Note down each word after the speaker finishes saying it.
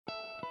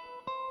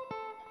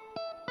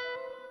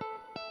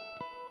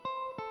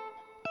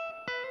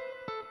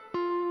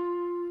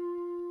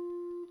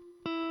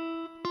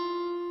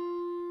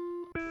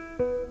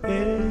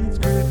It's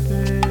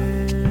Griffin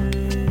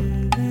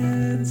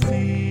and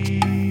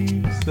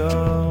Steve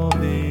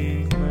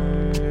solving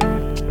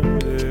murders.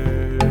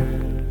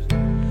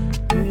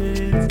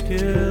 It's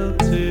killed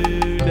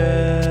to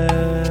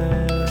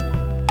death.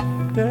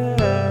 Death.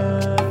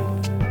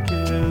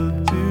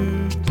 Killed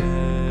to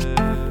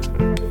death.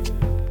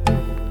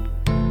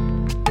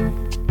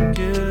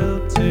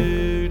 Killed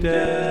to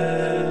death.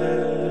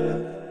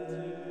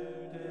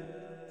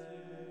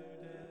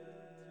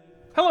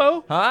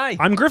 Hello. Hi.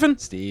 I'm Griffin.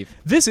 Steve.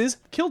 This is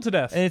Killed to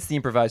Death. And it's the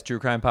Improvised True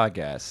Crime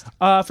Podcast.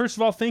 First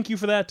of all, thank you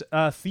for that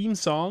theme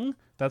song.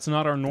 That's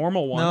not our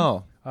normal one.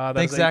 No. That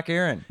Thanks, is Zach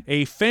Aaron.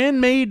 A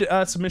fan-made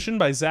submission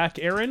by Zach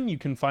Aaron. You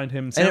can find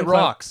him. And it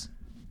rocks.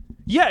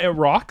 Yeah, it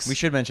rocks. We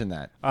should mention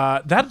that.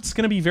 That's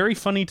going to be very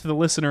funny to the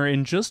listener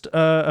in just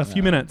a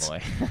few minutes.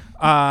 Boy.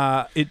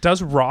 It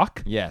does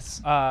rock.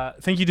 Yes.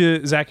 Thank you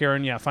to Zach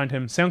Aaron. Yeah, find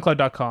him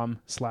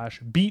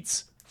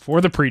soundcloud.com/beats for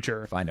the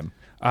preacher. Find him.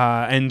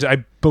 And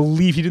I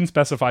believe he didn't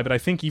specify, but I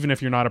think even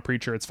if you're not a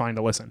preacher, it's fine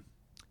to listen.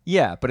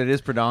 Yeah, but it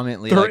is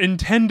predominantly... They're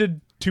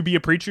intended to be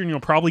a preacher, and you'll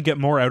probably get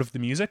more out of the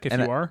music if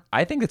you are.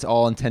 I think it's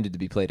all intended to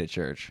be played at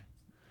church.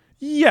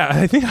 Yeah,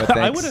 I think But I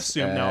thanks, would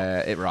assume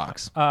no. It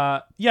rocks.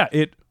 Yeah,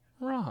 it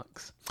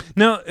rocks.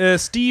 Now,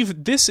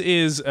 Steve, this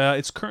is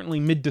it's currently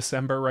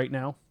mid-December right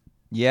now.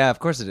 Yeah, of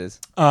course it is.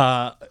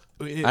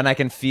 And I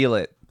can feel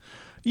it.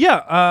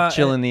 Yeah,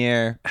 Chill in the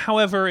air.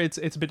 However, it's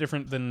a bit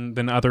different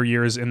than other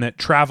years in that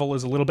travel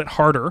is a little bit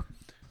harder.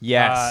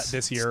 Yes.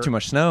 This year. It's too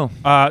much snow.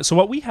 So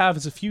what we have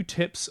is a few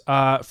tips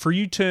for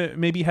you to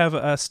maybe have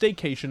a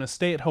staycation, a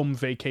stay-at-home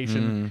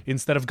vacation,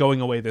 instead of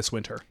going away this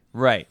winter.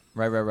 Right.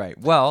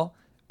 Well,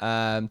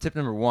 tip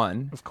number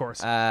one. Of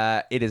course.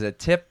 It is a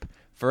tip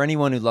for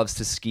anyone who loves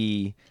to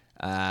ski.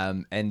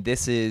 And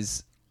this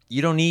is,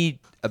 you don't need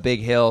a big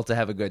hill to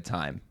have a good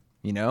time.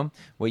 You know?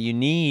 What you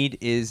need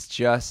is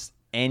just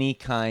any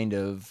kind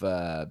of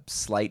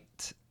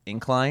slight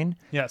incline.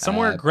 Yeah,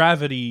 somewhere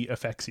gravity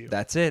affects you.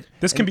 That's it.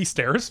 This can be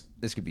stairs.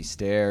 This could be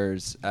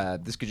stairs.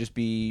 This could just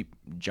be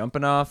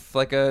jumping off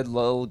like a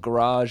little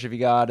garage if you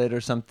got it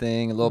or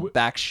something, a little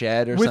back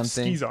shed or with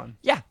something. Skis on.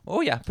 Yeah.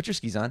 Oh yeah. Put your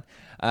skis on.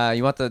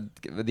 You want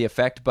the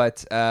effect,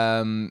 but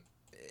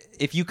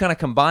if you kind of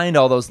combined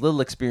all those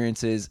little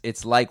experiences,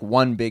 it's like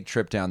one big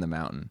trip down the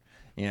mountain.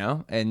 You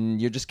know,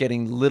 and you're just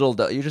getting you're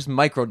just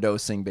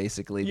microdosing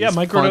basically. Yeah,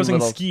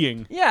 microdosing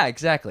skiing. Yeah,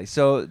 exactly.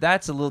 So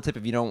that's a little tip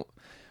if you don't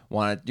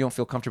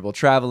feel comfortable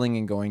traveling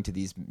and going to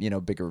these,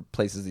 bigger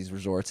places, these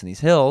resorts and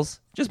these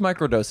hills. Just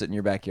microdose it in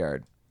your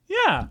backyard.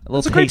 Yeah, A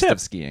little taste of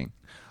skiing.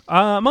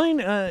 Mine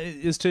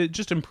is to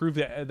just improve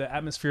the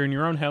atmosphere in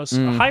your own house.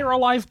 Hire a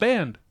live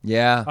band.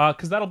 Yeah.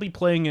 Because that'll be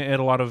playing at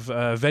a lot of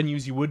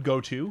venues you would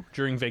go to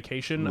during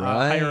vacation.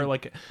 Right. Hire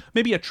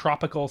maybe a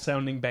tropical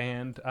sounding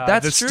band.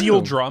 That's the true.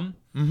 steel drum.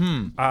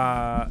 Mm-hmm.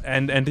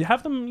 And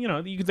have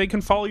them, they can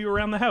follow you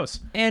around the house.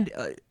 And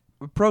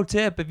pro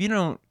tip: if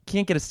you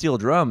can't get a steel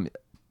drum,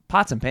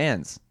 pots and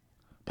pans.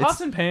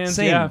 Pots and pans.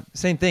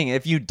 Same thing.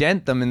 If you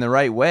dent them in the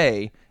right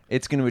way,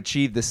 it's going to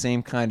achieve the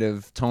same kind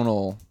of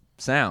tonal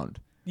sound.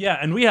 Yeah,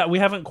 and we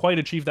haven't quite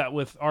achieved that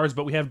with ours,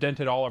 but we have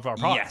dented all of our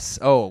pots. Yes.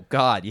 Oh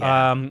God.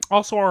 Yeah.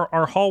 Also,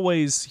 our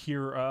hallways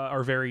here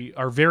are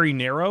very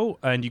narrow,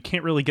 and you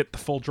can't really get the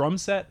full drum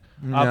set.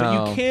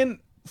 But you can.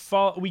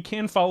 We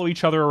can follow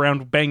each other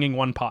around banging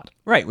one pot.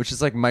 Right, which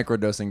is like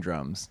microdosing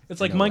drums.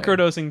 It's like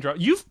microdosing drums.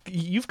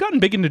 You've gotten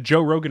big into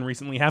Joe Rogan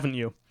recently, haven't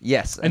you?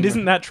 Yes. And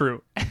isn't that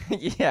true?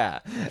 Yeah.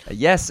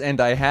 Yes, and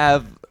I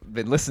have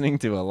been listening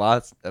to a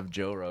lot of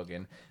Joe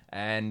Rogan,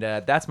 and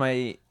that's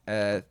my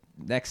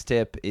next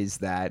tip is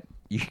that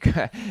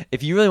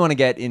if you really want to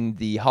get in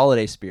the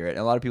holiday spirit, and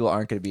a lot of people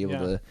aren't going to be able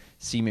to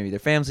see maybe their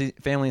family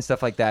and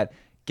stuff like that,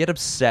 get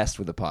obsessed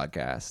with the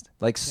podcast.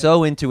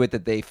 So into it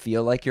that they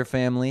feel like your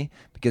family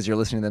because you're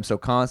listening to them so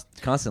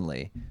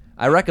constantly.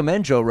 I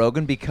recommend Joe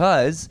Rogan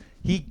because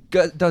he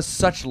does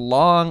such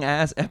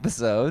long-ass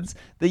episodes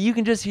that you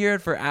can just hear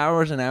it for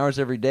hours and hours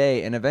every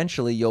day, and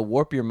eventually you'll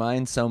warp your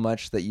mind so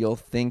much that you'll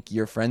think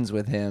you're friends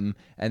with him,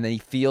 and then he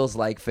feels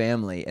like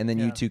family, and then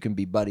you two can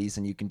be buddies,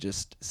 and you can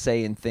just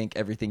say and think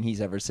everything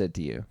he's ever said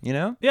to you, you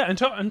know? Yeah, and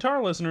to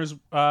our listeners,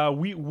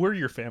 we're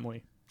your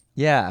family.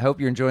 Yeah, I hope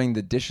you're enjoying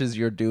the dishes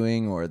you're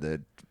doing or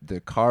the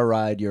car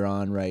ride you're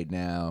on right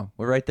now.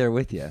 We're right there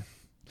with you.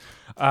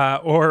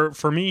 Or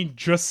for me,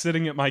 just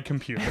sitting at my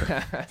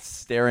computer.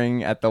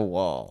 Staring at the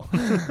wall.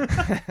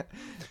 And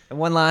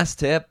one last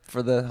tip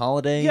for the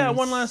holidays. Yeah,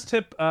 one last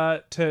tip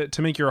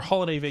to make your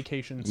holiday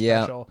vacation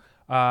special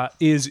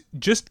is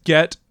just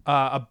get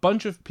a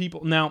bunch of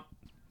people. Now,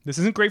 this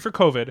isn't great for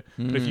COVID,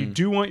 but if you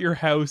do want your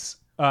house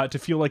to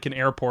feel like an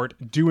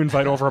airport, do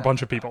invite over a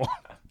bunch of people.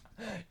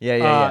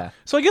 Yeah.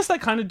 So I guess that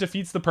kind of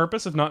defeats the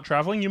purpose of not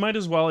traveling. You might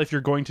as well, if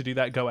you're going to do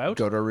that, go out.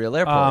 Go to a real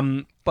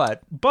airport.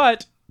 But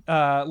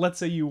let's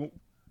say you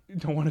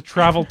don't want to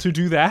travel to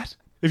do that.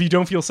 If you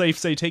don't feel safe,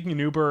 say, taking an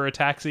Uber or a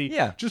taxi,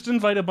 just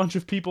invite a bunch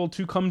of people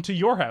to come to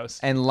your house.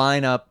 And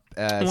line up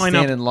Line stand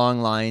up in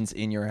long lines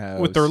in your house.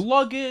 with their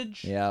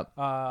luggage. Yep.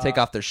 Take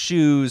off their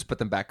shoes, put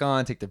them back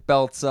on, take their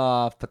belts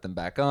off, put them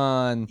back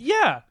on.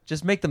 Yeah.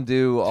 Just make them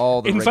do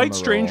all the Invite rigmarole.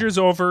 strangers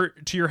over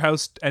to your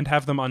house and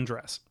have them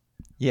undress.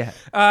 Yeah.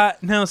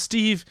 Now,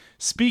 Steve,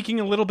 speaking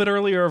a little bit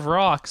earlier of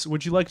rocks,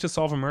 would you like to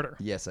solve a murder?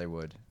 Yes, I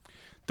would.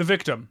 The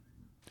victim,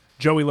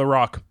 Joey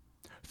LaRock,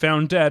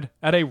 found dead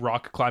at a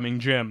rock climbing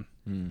gym.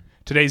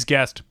 Today's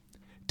guest,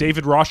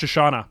 David Rosh,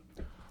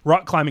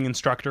 rock climbing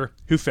instructor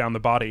who found the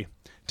body.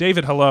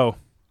 David, hello.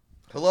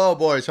 Hello,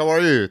 boys. How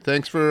are you?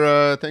 Thanks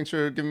for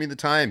giving me the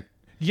time.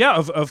 Yeah,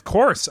 of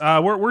course.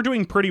 We're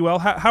doing pretty well.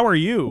 How are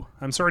you?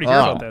 I'm sorry to hear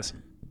about this.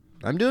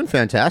 I'm doing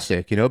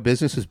fantastic.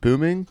 Business is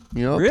booming.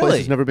 Really? Place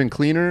has never been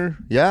cleaner.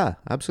 Yeah,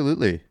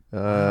 absolutely.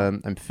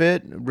 I'm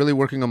fit. Really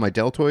working on my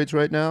deltoids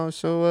right now.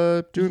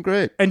 So doing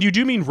great. And you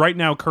do mean right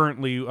now,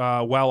 currently,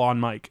 while on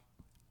mic?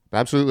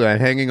 Absolutely. I'm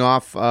hanging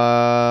off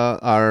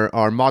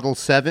our Model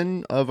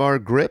 7 of our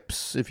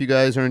grips. If you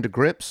guys are into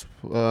grips,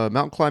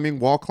 mountain climbing,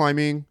 wall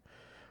climbing.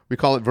 We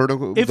call it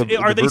vertical. Are they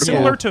vertical.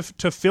 similar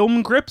to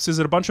film grips? Is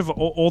it a bunch of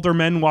older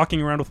men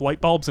walking around with light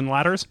bulbs and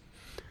ladders?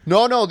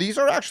 No. These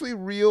are actually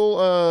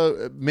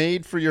real,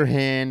 made for your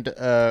hand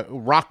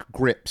rock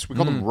grips. We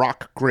call them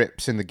rock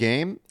grips in the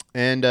game.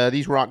 And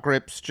these rock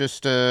grips,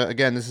 just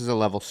again, this is a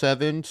level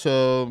 7,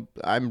 so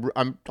I'm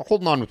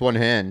holding on with one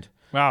hand.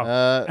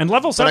 Wow. And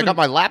level 7. But I got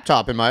my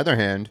laptop in my other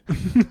hand,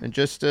 and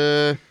just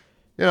this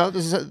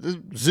is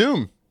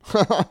Zoom.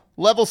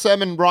 Level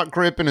 7 rock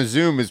grip and a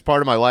Zoom is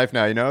part of my life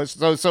now. It's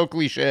so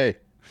cliche.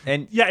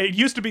 And Yeah, it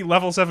used to be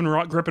level 7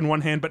 rock grip in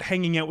one hand, but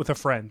hanging out with a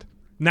friend.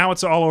 Now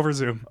it's all over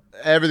Zoom.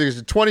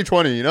 Everything's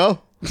 2020.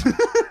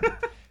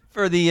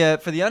 for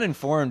the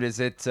uninformed, is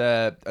it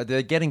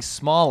they're getting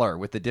smaller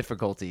with the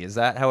difficulty? Is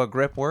that how a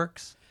grip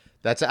works?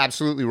 That's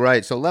absolutely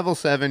right. So level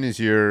 7 is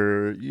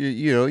your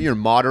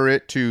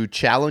moderate to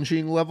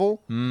challenging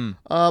level.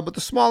 But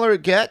the smaller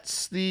it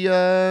gets,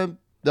 the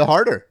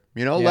harder.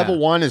 Level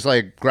 1 is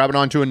like grabbing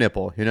onto a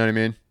nipple. You know what I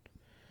mean?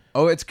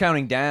 Oh, it's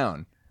counting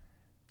down.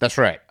 That's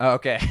right. Oh,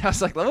 okay. I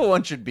was like, level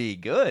 1 should be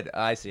good.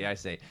 I see.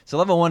 So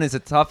level 1 is the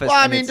toughest. Well,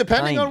 I and mean, it's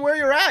depending tiny. on where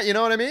you're at, you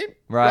know what I mean?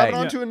 Right. Grabbing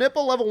onto a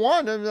nipple, level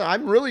 1,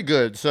 I'm really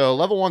good. So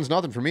level 1's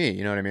nothing for me.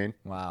 You know what I mean?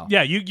 Wow.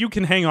 Yeah, you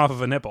can hang off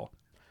of a nipple.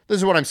 This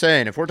is what I'm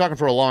saying. If we're talking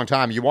for a long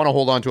time, you want to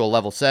hold on to a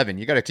level 7.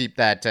 You got to keep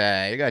that.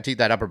 You got to keep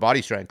that upper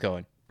body strength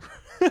going.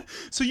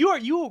 So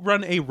you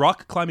run a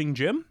rock climbing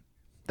gym?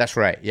 That's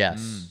right.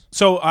 Yes.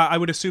 So I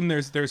would assume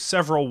there's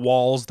several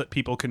walls that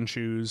people can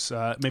choose,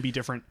 maybe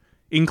different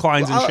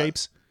inclines and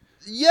shapes.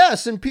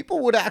 Yes, and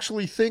people would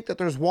actually think that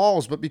there's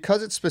walls, but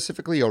because it's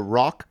specifically a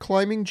rock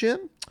climbing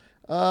gym,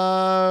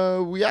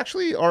 we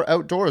actually are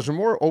outdoors. We're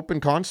more open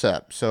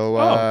concept. So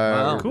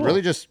wow. Cool.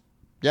 really just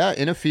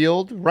in a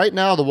field. Right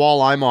now, the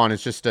wall I'm on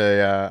is just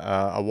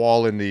a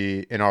wall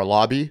in our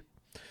lobby.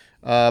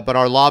 But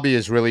our lobby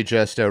is really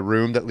just a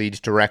room that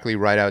leads directly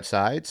right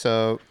outside.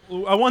 So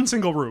one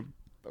single room.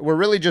 We're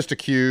really just a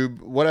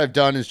cube. What I've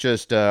done is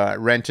just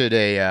rented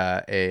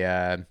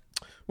a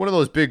one of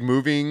those big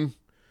moving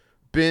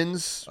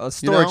bins. A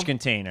storage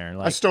container.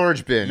 A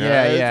storage bin.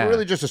 Yeah. It's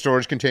really just a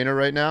storage container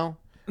right now.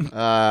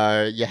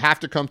 You have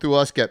to come through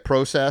us, get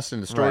processed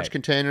in the storage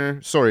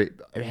container. Sorry,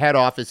 head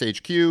office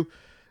HQ,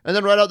 and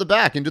then right out the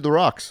back into the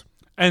rocks.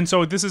 And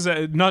so this is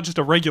not just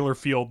a regular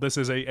field. This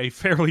is a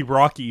fairly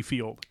rocky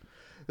field.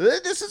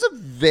 This is a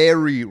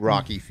very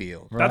rocky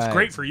field. That's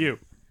great for you.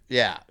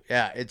 Yeah.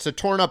 It's a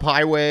torn up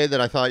highway that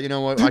I thought, you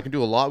know what, I can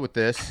do a lot with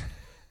this.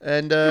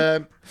 And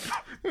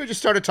we just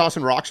started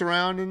tossing rocks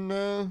around.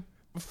 And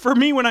for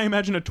me, when I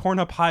imagine a torn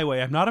up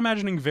highway, I'm not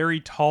imagining very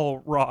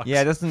tall rocks.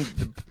 Yeah,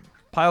 the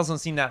piles don't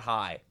seem that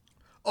high.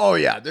 Oh,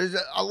 yeah. There's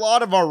a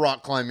lot of our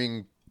rock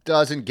climbing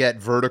doesn't get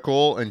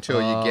vertical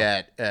until you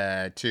get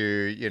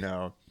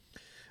to,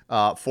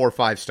 4 or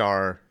 5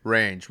 star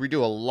range. We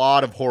do a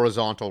lot of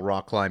horizontal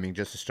rock climbing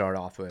just to start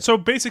off with. So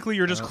basically,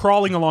 you're just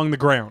crawling along the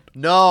ground.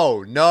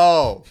 No,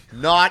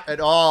 not at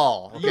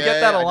all. Okay? You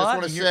get that a lot? I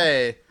just want to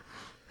say,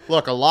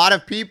 look, a lot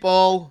of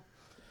people.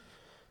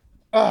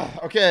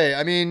 Okay,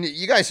 I mean,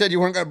 you guys said you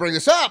weren't going to bring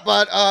this up,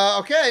 but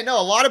okay, no,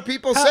 a lot of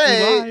people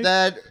say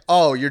that,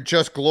 you're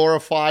just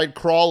glorified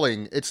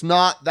crawling. It's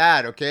not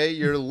that, okay?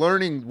 You're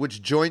learning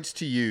which joints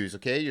to use,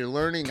 okay? You're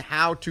learning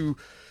how to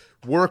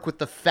work with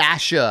the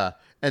fascia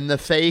and the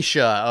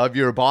fascia of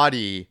your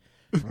body.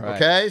 Right.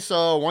 Okay,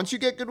 so once you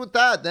get good with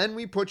that, then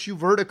we put you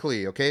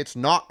vertically. Okay, it's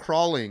not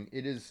crawling.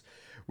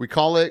 We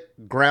call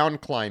it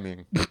ground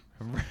climbing.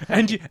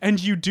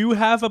 And you do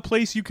have a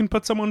place you can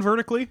put someone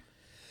vertically?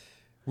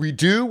 We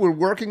do. We're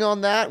working on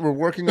that. We're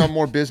working on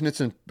more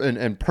business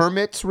and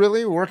permits,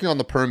 really. We're working on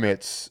the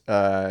permits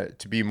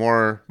to be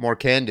more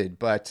candid.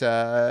 But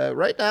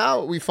right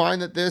now, we find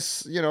that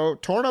this,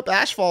 torn up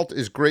asphalt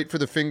is great for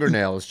the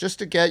fingernails. Just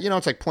to get,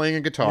 it's like playing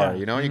a guitar,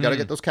 you got to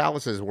get those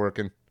calluses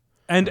working.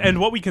 And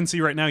what we can see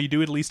right now, you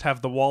do at least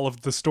have the wall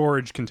of the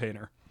storage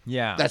container.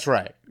 Yeah. That's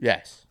right.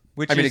 Yes.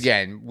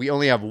 Again, we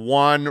only have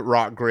one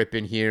rock grip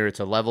in here. It's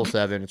a level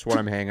 7. It's what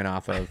I'm hanging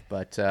off of.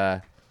 But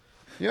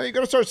you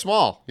got to start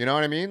small. You know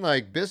what I mean?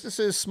 Like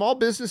small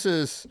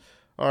businesses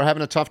are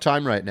having a tough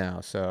time right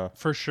now. So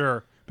For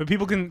sure. But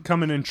people can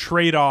come in and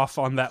trade off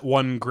on that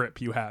one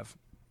grip you have.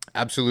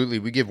 absolutely,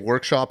 we give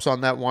workshops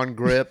on that one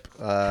grip.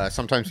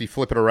 Sometimes we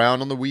flip it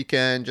around on the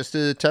weekend just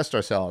to test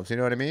ourselves. You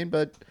know what I mean?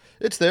 But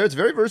it's there. It's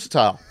very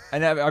versatile.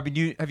 And have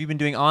you been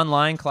doing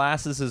online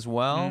classes as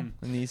well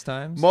in these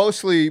times?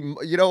 Mostly,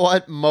 you know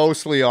what?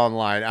 Mostly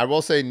online. I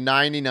will say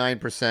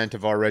 99%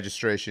 of our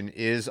registration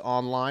is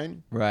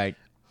online. Right.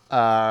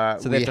 So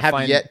they we have to have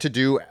find- yet to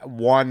do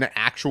one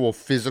actual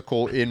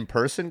physical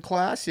in-person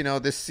class. You know,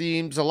 this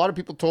seems, a lot of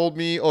people told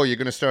me, oh, you're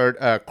going to start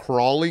a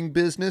crawling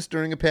business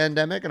during a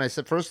pandemic. And I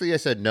said, firstly,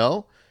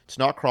 no, it's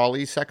not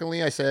crawly.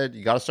 Secondly, I said,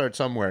 you got to start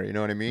somewhere. You know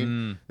what I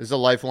mean? This is a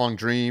lifelong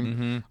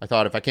dream. I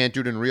thought if I can't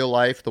do it in real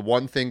life, the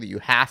one thing that you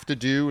have to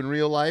do in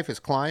real life is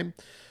climb.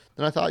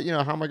 Then I thought,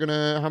 how am I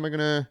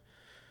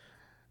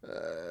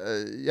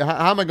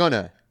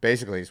gonna,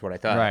 basically is what I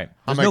thought. Right.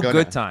 How There's am I no gonna?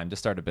 good time to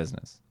start a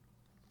business.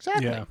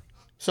 Exactly. Yeah.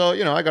 So,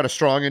 I got a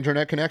strong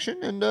internet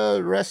connection, and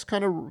the rest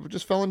kind of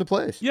just fell into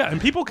place. Yeah,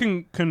 and people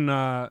can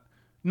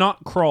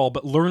not crawl,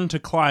 but learn to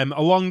climb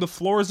along the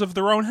floors of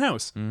their own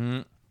house.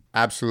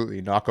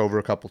 Absolutely. Knock over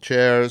a couple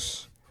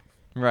chairs,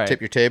 Right. tip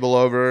your table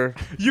over.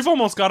 You've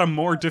almost got a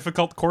more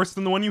difficult course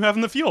than the one you have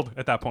in the field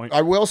at that point.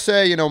 I will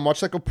say,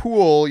 much like a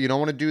pool, you don't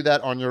want to do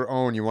that on your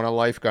own. You want a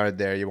lifeguard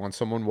there. You want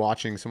someone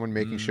watching, someone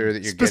making sure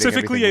that you're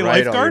Specifically getting a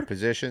everything right, all your lifeguard?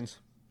 positions.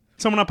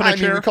 Someone up in a I mean,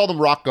 chair. we call them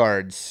rock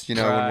guards, when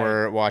Right.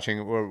 we're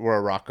watching. We're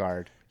a rock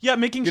guard. Yeah,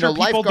 making sure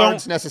people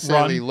lifeguards don't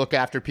necessarily run. look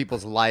after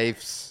people's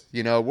lives.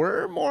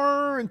 We're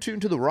more in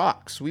tune to the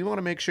rocks. We want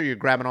to make sure you're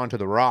grabbing onto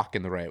the rock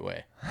in the right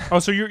way. Oh,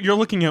 so you're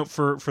looking out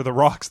for the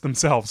rocks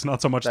themselves,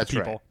 not so much That's the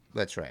people. right.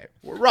 That's right.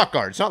 We're rock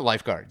guards, not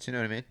lifeguards. You know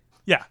what I mean?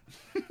 Yeah.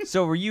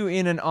 So were you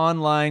in an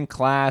online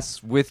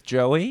class with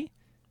Joey?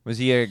 Was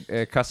he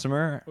a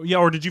customer? Yeah,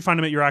 or did you find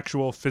him at your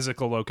actual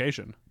physical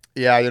location?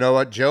 Yeah, you know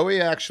what? Joey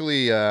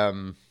actually,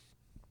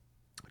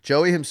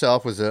 Joey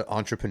himself was an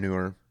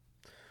entrepreneur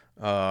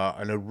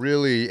and a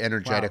really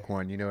energetic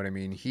one. You know what I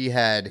mean? He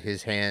had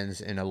his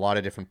hands in a lot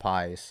of different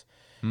pies.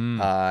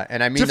 And I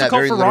mean that Difficult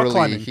very for rock literally.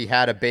 climbing. He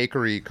had a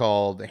bakery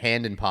called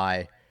Hand and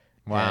Pie.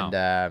 Wow.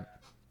 And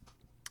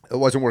it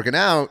wasn't working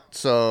out.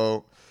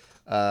 So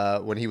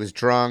when he was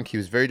drunk, he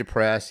was very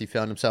depressed. He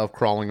found himself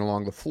crawling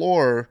along the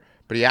floor,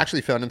 but he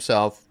actually found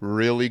himself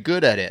really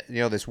good at it.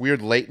 This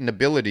weird latent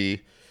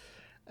ability.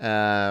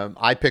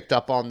 I picked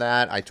up on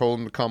that. I told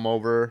him to come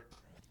over.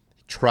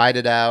 He tried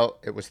it out.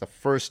 It was the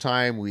first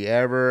time we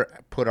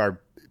ever put our,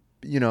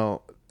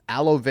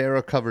 aloe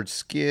vera covered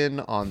skin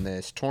on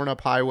this torn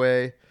up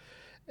highway.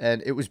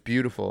 And it was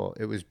beautiful.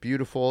 It was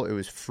beautiful. It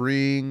was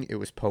freeing. It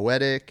was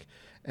poetic.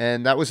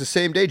 And that was the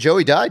same day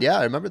Joey died. Yeah,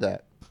 I remember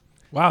that.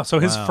 Wow, so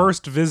his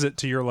first visit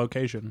to your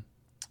location.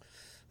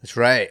 That's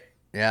right.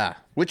 Yeah.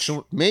 Which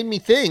made me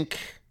think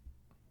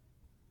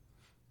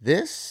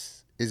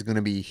this is going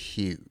to be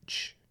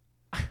huge.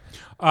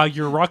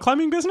 Your rock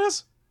climbing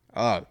business?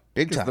 Oh,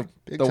 big time.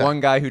 Big The time. one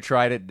guy who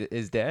tried it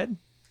is dead?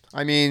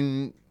 I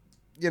mean,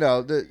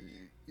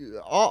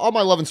 all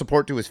my love and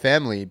support to his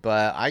family,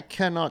 but I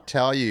cannot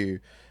tell you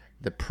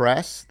the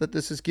press that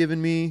this has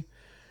given me.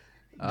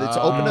 It's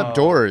opened up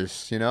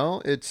doors,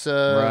 It's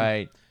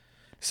Right.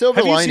 silver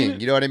Have you lining. seen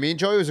it? You know what I mean?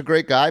 Joey was a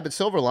great guy, but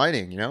silver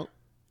lining,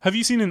 Have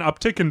you seen an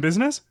uptick in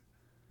business?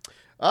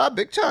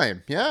 Big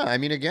time. Yeah. I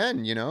mean,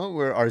 again,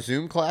 where our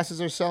Zoom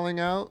classes are selling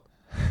out.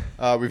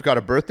 We've got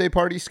a birthday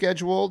party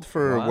scheduled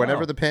for Wow.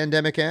 whenever the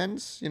pandemic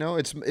ends.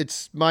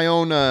 It's my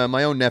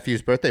own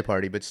nephew's birthday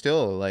party, but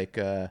still,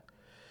 I'm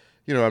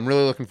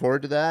really looking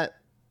forward to that.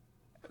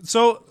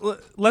 So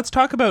let's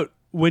talk about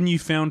when you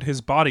found his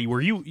body.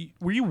 Were you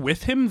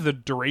with him the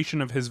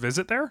duration of his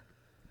visit there?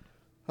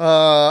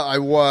 I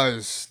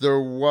was. There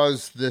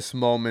was this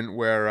moment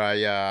where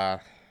I,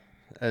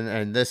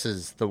 and this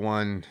is the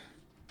one.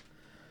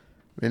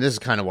 I mean, this is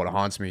kind of what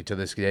haunts me to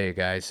this day,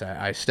 guys.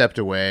 I stepped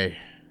away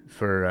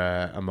for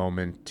a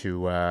moment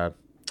to.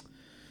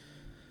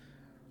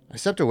 I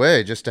stepped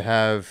away just to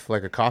have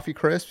like a coffee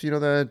crisp.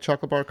 The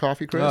chocolate bar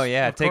coffee crisp. Oh,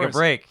 yeah. Of Take a course.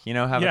 break.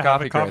 Have a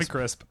coffee crisp.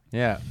 crisp.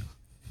 Yeah.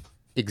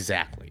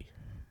 Exactly.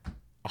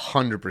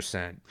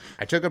 100%.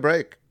 I took a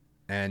break.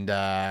 And,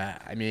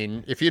 I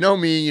mean, if you know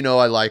me,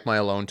 I like my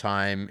alone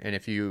time. And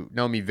if you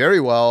know me very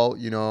well,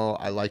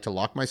 I like to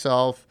lock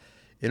myself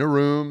in a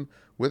room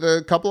with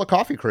a couple of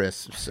coffee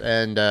crisps.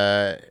 And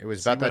it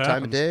was about what that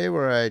time of happens. day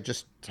where I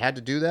just had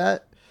to do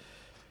that.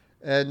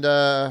 And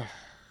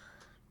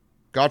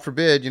God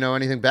forbid,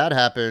 anything bad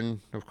happened.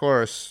 Of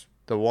course,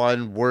 the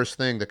one worst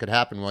thing that could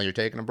happen while you're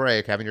taking a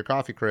break, having your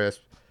coffee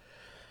crisp,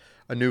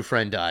 a new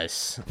friend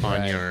dies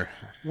on your...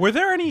 Were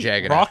there any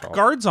Jagged rock asphalt.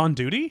 guards on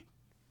duty?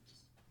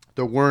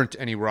 There weren't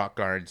any rock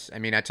guards. I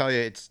mean, I tell you,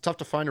 it's tough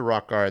to find a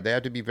rock guard. They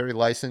have to be very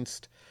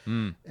licensed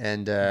and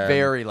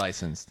Very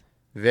licensed.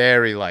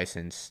 very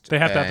licensed. They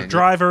have to have their And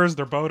drivers,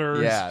 their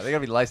boaters. Yeah, they got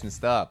to be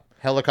licensed up.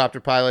 helicopter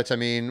pilots. I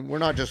mean, we're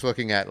not just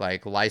looking at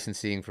like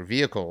licensing for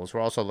vehicles. We're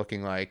also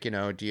looking like,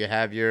 do you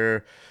have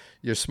your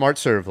smart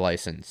serve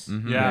license? You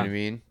know Yeah. what I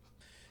mean?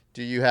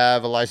 Do you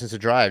have a license to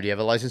drive? Do you have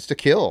a license to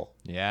kill?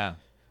 Yeah.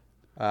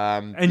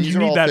 And These you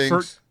are need all that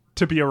things-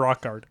 to be a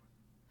rock guard.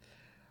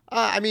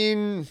 I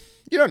mean,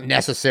 you don't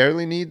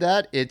necessarily need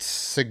that. It's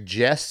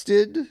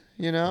suggested,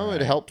 you know,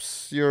 it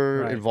helps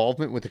your Right.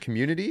 involvement with the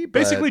community. But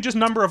Basically, just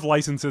number of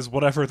licenses,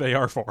 whatever they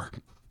are for.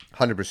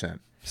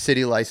 100%.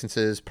 City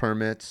licenses,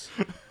 permits.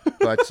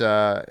 But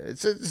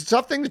it's a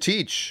tough thing to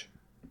teach.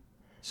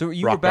 So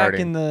you Rock were back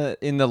guarding.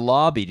 in the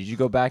lobby. Did you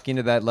go back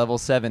into that level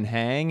 7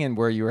 hang and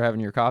where you were having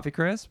your coffee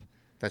crisp?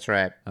 That's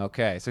right.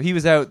 Okay. So he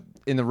was out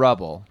in the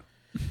rubble.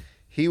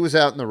 He was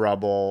out in the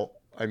rubble.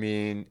 I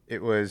mean,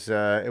 it was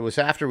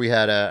after we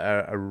had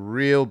a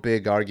real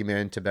big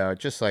argument about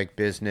just like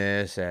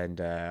business and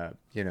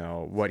you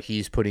know, what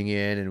he's putting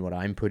in and what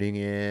I'm putting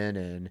in,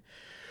 and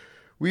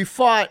we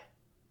fought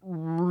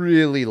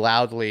really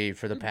loudly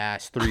for the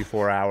past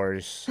 3-4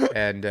 hours,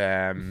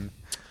 and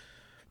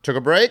took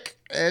a break,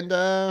 and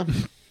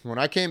when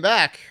I came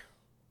back,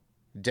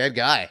 dead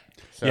guy.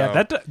 So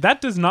Yeah, that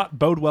does not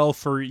bode well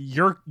for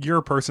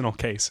your personal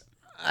case.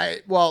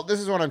 well, this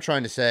is what I'm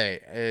trying to say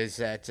is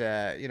that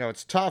you know,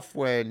 it's tough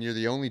when you're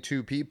the only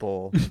two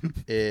people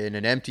in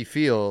an empty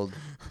field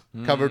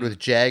covered with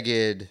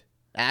jagged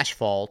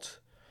asphalt,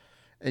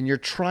 and you're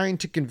trying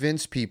to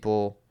convince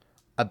people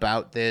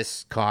about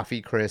this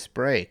coffee crisp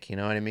break. You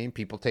know what I mean?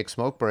 People take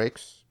smoke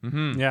breaks.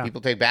 Yeah.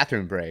 People take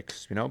bathroom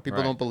breaks. You know, people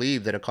Right. don't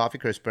believe that a coffee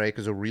crisp break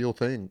is a real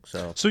thing.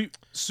 So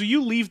So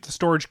you leave the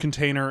storage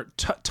container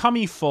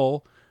tummy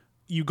full.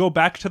 You go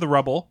back to the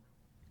rubble.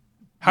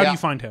 How do Yeah. you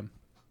find him?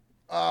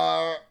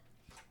 I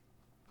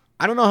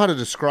don't know how to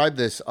describe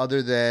this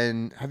other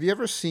than, have you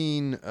ever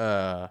seen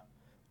a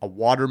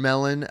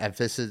watermelon as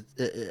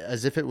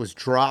if it was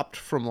dropped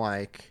from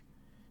like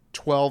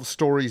 12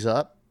 stories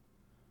up?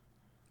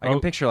 I can Oh.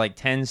 picture like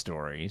 10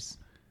 stories.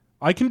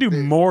 I can do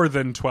more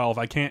than 12.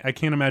 I can't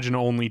imagine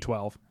only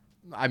 12.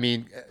 I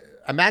mean,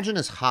 imagine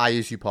as high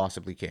as you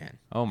possibly can.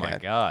 Oh my Okay?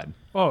 God.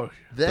 Oh,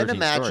 Then 13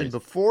 imagine stories.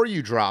 before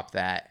you drop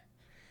that,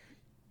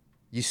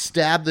 you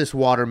stab this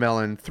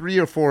watermelon 3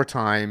 or 4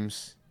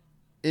 times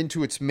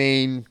into its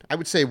main, I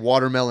would say,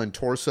 watermelon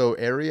torso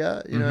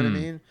area. You know what I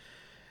mean?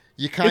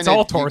 You kind It's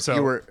all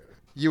torso.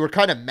 You were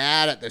kind of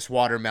mad at this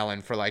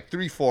watermelon for like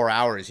 3-4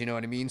 hours. You know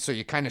what I mean? So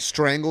you kind of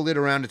strangled it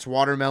around its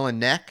watermelon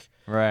neck,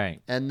 Right.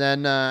 and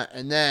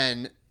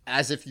then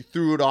as if you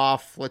threw it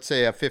off, let's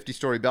say a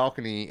 50-story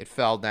balcony, it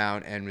fell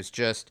down and was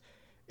just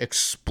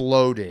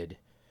exploded.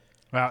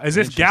 wow. As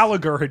if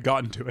Gallagher had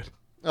gotten to it.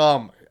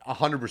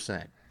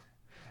 100%.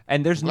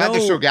 And there's Glad no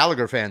there's still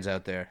Gallagher fans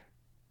out there.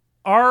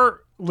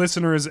 Our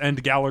listeners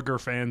and Gallagher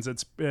fans,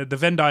 it's the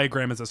Venn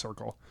diagram is a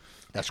circle.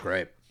 That's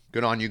great.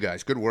 Good on you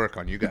guys. Good work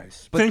on you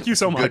guys. Thank you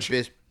so much.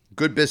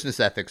 Good business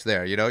ethics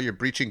there. You know, you're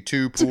breaching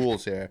 2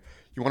 pools here.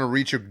 You want to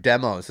reach your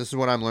demos. This is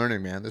what I'm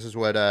learning, man. This is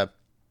what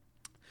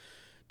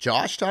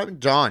Josh talking?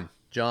 John.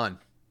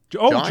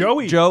 Oh, John?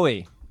 Joey.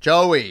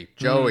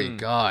 Joey.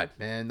 God,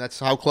 man, that's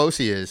how close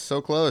he is.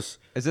 So close.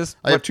 Is this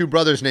I have 2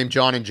 brothers named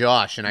John and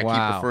Josh, and I Wow.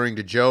 keep referring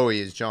to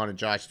Joey as John and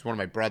Josh. It's one of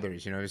my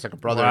brothers. You know, he's like a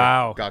brother.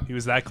 Wow. Got, He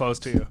was that close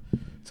to you.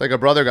 it's like a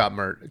brother got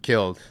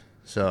killed.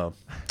 So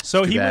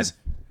So too he bad. was.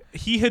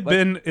 He had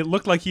been. It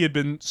looked like he had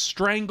been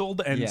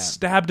strangled and Yeah.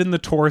 stabbed in the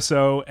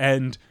torso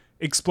and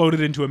exploded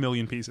into a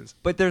million pieces.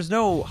 But there's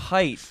no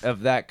height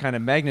of that kind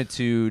of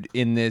magnitude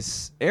in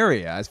this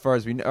area, as far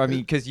as we know. I mean,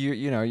 because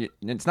you know,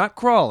 it's not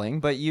crawling,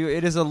 but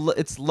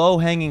it's low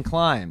hanging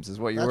climbs, is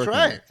what you're that's working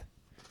right. with.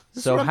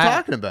 This So is what I'm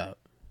talking about.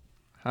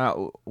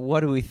 What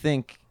do we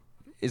think?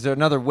 Is there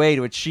another way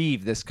to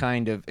achieve this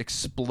kind of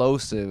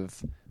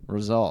explosive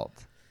result?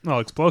 Oh,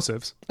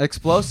 explosives.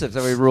 Explosives.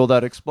 Have we ruled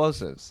out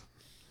explosives?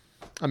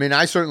 I mean,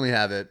 I certainly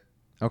have it.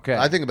 Okay.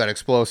 I think about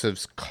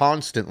explosives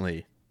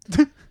constantly.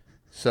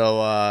 So,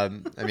 I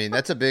mean,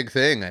 that's a big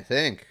thing, I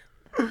think.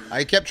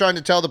 I kept trying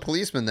to tell the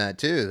policemen that,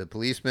 too. The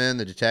policemen,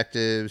 the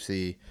detectives,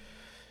 the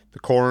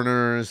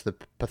coroners, the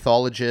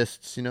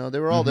pathologists, you know, they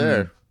were all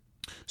there.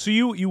 So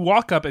you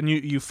walk up and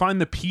you find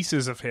the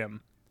pieces of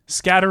him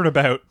scattered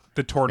about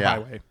the torn Yeah.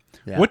 highway.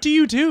 Yeah. What do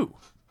you do?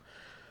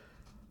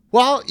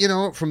 Well, you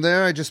know, from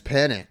there, I just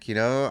panic, you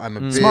know. I'm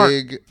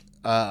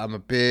a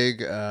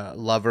big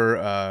lover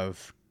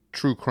of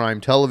true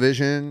crime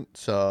television,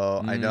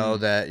 so I know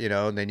that, you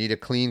know, they need a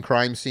clean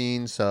crime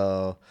scene,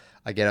 so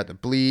I get out the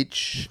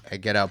bleach, I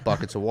get out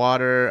buckets of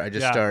water, I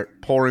just Yeah.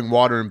 start pouring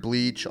water and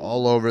bleach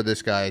all over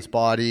this guy's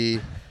body,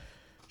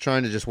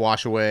 trying to just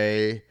wash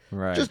away,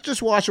 Right.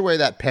 just wash away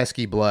that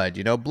pesky blood.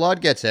 You know,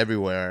 blood gets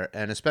everywhere,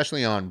 and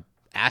especially on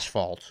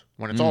asphalt,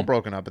 when it's all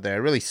broken up there,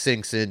 it really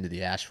sinks into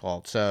the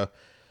asphalt, so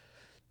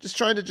just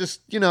trying to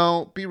you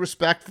know, be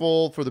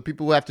respectful for the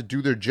people who have to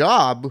do their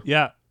job.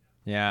 Yeah.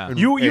 yeah.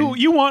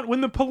 You want,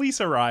 when the police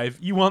arrive,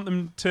 you want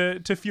them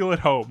to feel at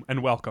home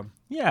and welcome.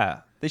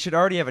 Yeah. They should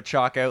already have a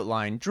chalk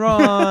outline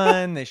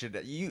drawn. They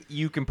should.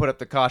 You can put up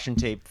the caution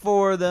tape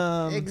for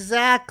them.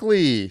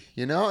 Exactly.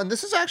 You know, and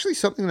this is actually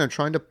something that I'm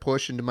trying to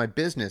push into my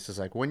business. Is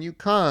like, when you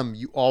come,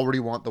 you already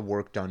want the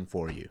work done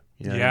for you.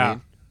 You know what I Yeah.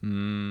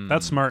 mean?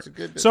 That's smart. a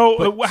good bit.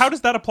 So how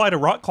does that apply to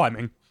rock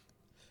climbing?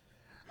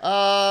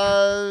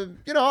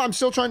 I'm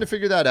still trying to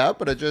figure that out,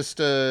 but I just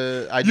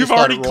You've thought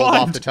already it rolled off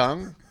climbed. the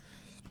tongue.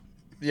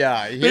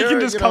 Yeah, They here, can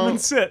just come and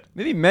sit.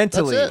 Maybe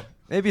mentally. That's it.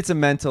 Maybe it's a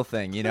mental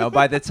thing.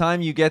 By the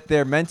time you get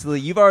there mentally,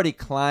 you've already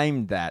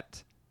climbed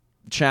that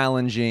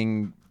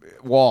challenging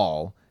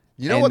wall.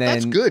 You know and what? then-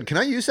 That's good. Can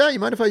I use that? You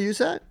mind if I use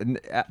that?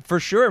 For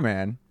sure,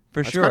 man.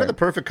 For That's sure. kind of the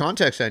perfect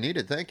context I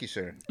needed. Thank you,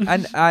 sir.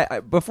 And I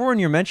before when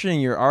you're mentioning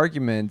your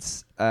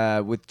arguments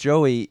with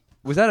Joey,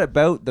 was that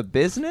about the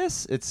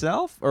business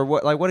itself, or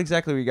what? Like, what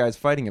exactly were you guys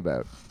fighting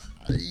about?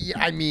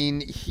 I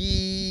mean,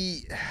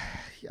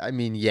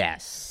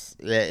 yes.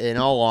 In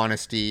all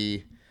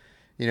honesty,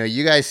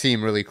 you guys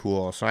seem really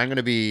cool, so I'm going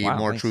to be Wow,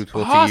 more thanks.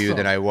 truthful to you Awesome.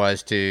 than I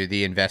was to the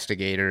I have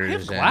investigators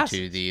and glasses.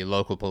 to the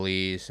local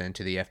police and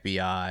to the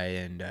FBI.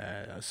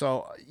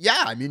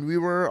 And we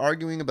were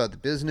arguing about the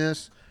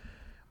business,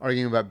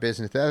 arguing about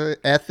business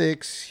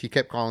ethics. He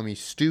kept calling me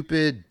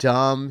stupid,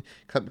 dumb,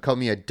 called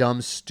me a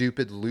dumb,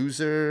 stupid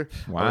loser.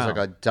 I was Wow. like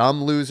a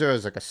dumb loser. I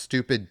was like a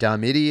stupid,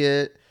 dumb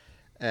idiot.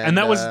 And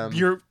that was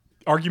your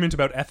argument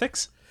about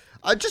ethics?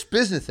 just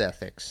business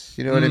ethics.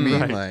 You know what I mean?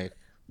 right. Like,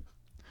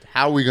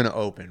 how are we going to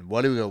open?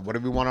 What do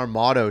we want our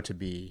motto to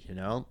be?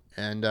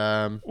 And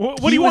What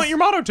do you want your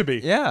motto to be?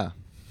 Yeah.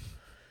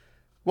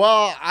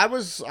 well, I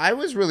was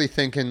really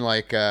thinking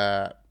like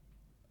I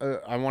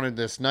wanted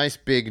this nice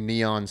big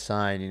neon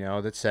sign,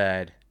 that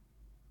said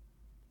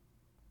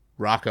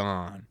 "Rock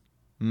on,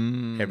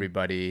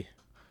 everybody,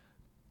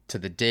 to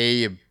the day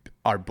you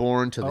are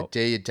born, to the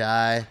day you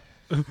die.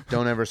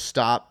 Don't ever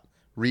stop.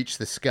 Reach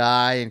the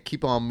sky and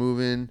keep on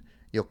moving.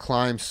 You'll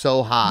climb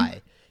so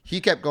high." He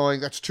kept going,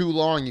 "That's too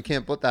long. You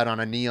can't put that on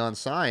a neon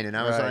sign." And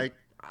I was Right. like,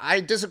 "I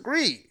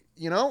disagree,"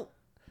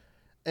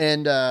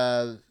 And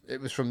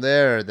it was from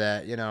there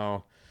that,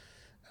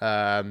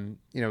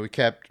 we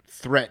kept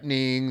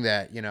threatening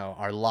that,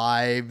 our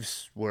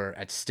lives were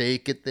at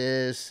stake at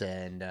this.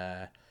 And,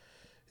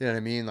 you know what I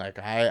mean? Like,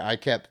 I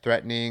kept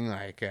threatening,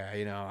 like,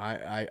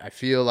 I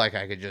feel like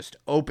I could just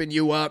open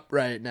you up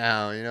right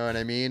now. You know what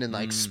I mean? And,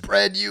 like,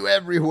 spread you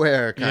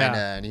everywhere, kind of.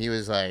 Yeah. And he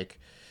was like,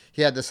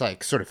 he had this,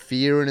 like, sort of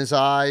fear in his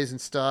eyes and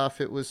stuff.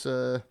 It was,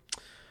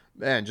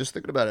 man, just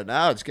thinking about it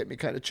now, it's getting me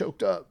kind of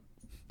choked up.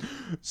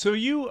 So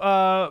you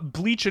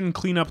bleach and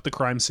clean up the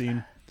crime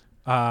scene.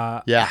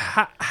 Yeah.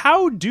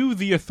 How do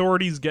the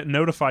authorities get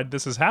notified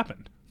this has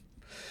happened?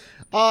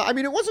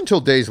 It wasn't until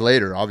days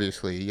later,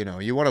 obviously.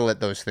 You want to let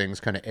those things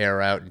kind of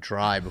air out and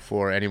dry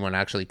before anyone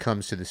actually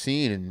comes to the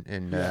scene.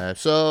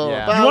 So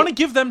Yeah. about- You want to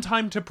give them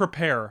time to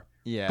prepare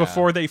Yeah.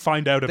 before they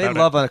find out They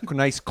about love it. a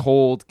nice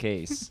cold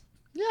case.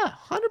 Yeah,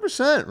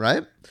 100%,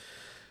 right?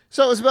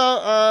 So it was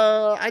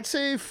about, I'd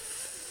say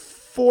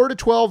 4 to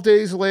 12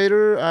 days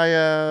later,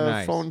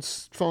 I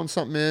Nice. phoned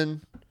something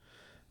in.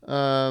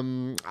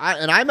 And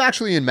I'm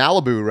actually in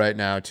Malibu right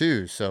now,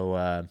 too.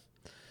 So,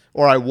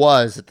 or I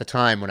was at the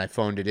time when I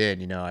phoned it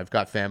in. I've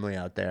got family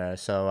out there.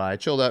 So I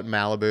chilled out in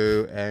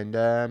Malibu.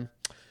 And,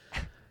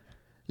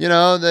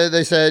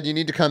 they said, "You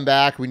need to come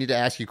back. We need to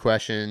ask you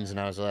questions." And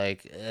I was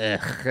like,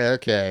 "Ugh,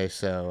 okay."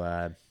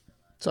 So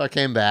I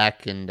came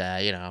back and,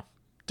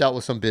 dealt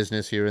with some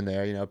business here and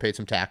there, paid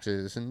some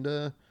taxes, and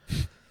that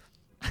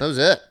was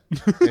it.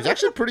 It was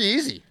actually pretty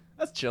easy.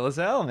 That's chill as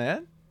hell,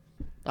 man.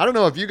 I don't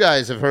know if you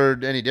guys have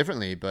heard any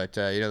differently, but,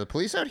 the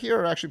police out here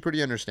are actually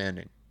pretty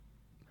understanding.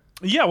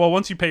 Yeah, well,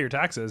 once you pay your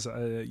taxes,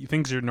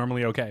 things are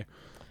normally okay.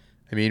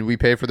 I mean, we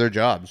pay for their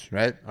jobs,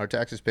 right? Our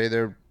taxes pay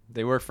their...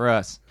 They work for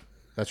us.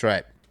 That's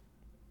right.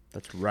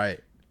 That's right.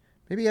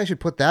 Maybe I should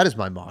put that as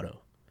my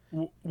motto.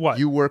 What?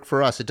 You work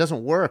for us. It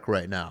doesn't work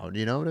right now.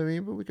 You know what I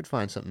mean? But we could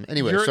find something.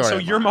 Anyway, Your- sorry. so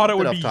I'm your a motto bit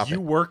would off be, topic.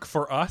 "You work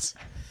for us"?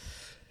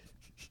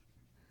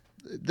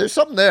 There's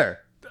something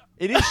there.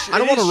 It is. I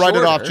don't want to write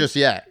it off just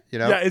yet,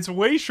 Yeah, it's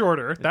way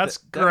shorter. That's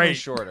Definitely great.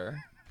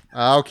 shorter.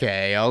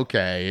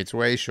 Okay. It's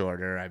way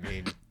shorter. I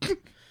mean...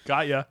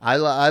 Got ya. I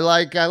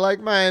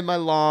like my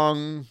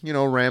long,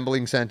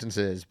 rambling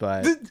sentences,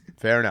 but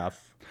fair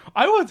enough.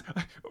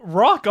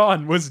 Rock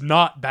On was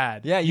not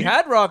bad. Yeah, you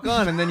had rock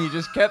on, and then you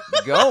just kept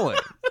going.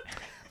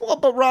 Well,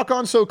 but rock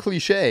on's so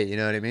cliche, you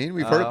know what I mean?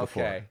 We've heard it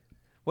before. Okay.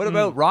 What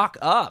about rock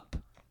up?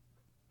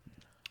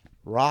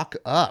 Rock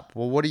up.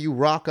 Well, what are you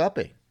rock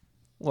upping?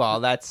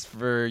 Well, that's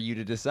for you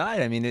to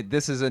decide. I mean,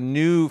 this is a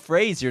new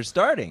phrase you're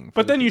starting.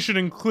 But then you should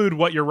include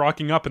what you're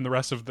rocking up in the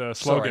rest of the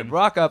Sorry, slogan.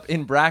 rock up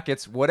in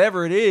brackets,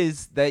 whatever it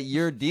is that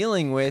you're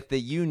dealing with that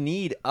you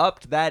need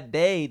upped that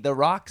day, the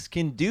rocks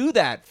can do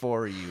that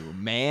for you,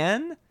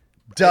 man.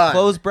 Done.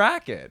 Close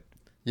bracket.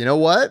 You know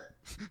what?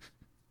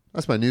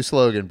 That's my new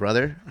slogan,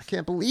 brother. I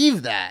can't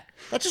believe that.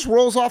 That just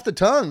rolls off the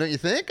tongue, don't you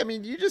think? I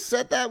mean, you just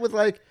said that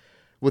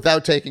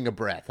without taking a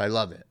breath. I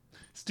love it.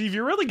 Steve,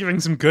 you're really giving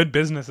some good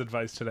business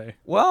advice today.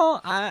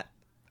 Well,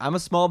 I'm a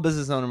small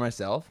business owner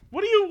myself.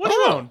 What do you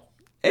own?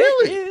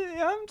 Really?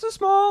 I'm just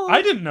small.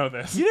 I didn't know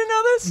this. You didn't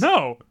know this?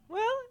 No.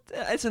 Well,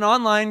 it's an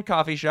online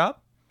coffee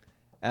shop.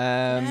 Get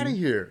out of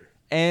here.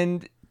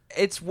 And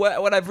it's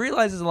what I've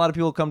realized is a lot of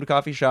people come to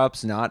coffee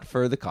shops not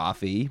for the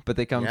coffee, but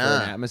they come for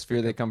an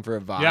atmosphere. They come for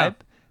a vibe. Yeah.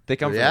 They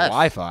come for Yes. the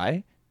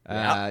Wi-Fi.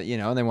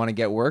 And they want to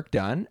get work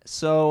done.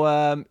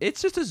 So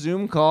it's just a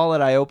Zoom call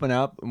that I open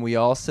up, and we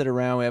all sit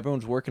around.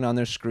 Everyone's working on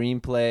their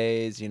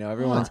screenplays.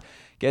 Everyone's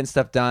getting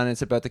stuff done.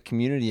 It's about the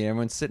community.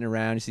 Everyone's sitting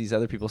around. You see these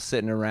other people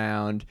sitting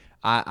around.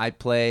 I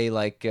play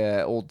like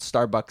old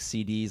Starbucks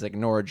CDs, like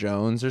Nora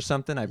Jones or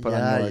something. I put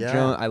on Nora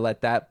Jones. I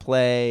let that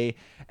play,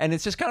 and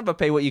it's just kind of a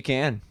pay what you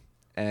can.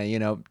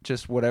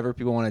 Just whatever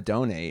people want to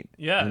donate.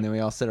 Yeah, and then we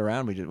all sit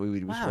around. We just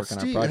work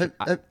on our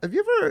project. Have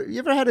you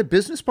ever had a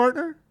business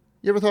partner?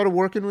 You ever thought of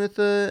working with?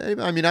 I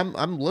mean,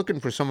 I'm looking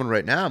for someone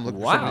right now. I'm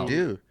looking for someone to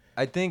do.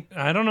 I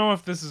don't know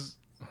if this is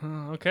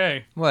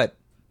okay. What?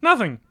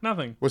 Nothing.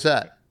 What's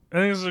that? I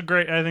think this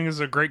is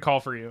a great call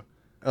for you.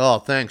 Oh,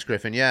 thanks,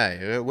 Griffin.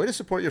 Yeah, way to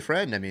support your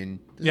friend. I mean,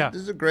 this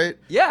is a great.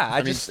 Yeah,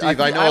 I mean, Steve,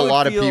 I know a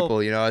lot of people.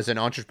 As an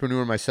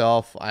entrepreneur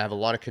myself, I have a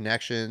lot of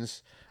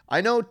connections. I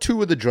know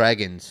 2 of the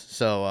dragons,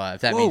 so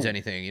if that means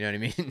anything, you know what I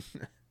mean.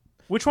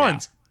 Which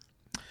ones?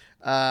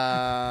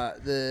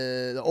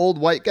 The old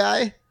white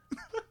guy.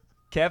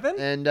 Kevin?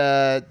 And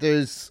I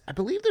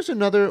believe there's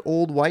another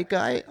old white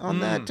guy on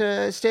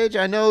that stage.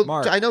 I know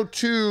Mark. I know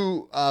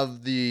 2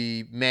 of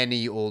the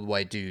many old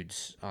white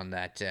dudes on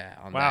that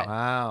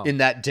Wow. in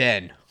that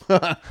den.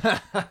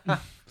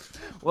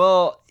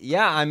 Well,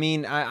 yeah, I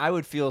mean, I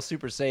would feel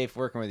super safe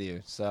working with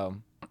you. So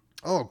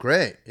Oh,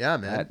 great. Yeah,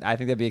 man. I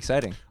think that'd be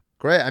exciting.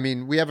 Great. I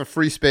mean, we have a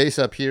free space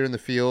up here in the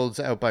fields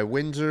out by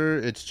Windsor.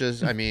 It's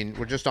just, I mean,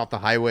 we're just off the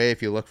highway.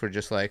 If you look for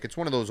just like, it's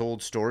one of those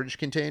old storage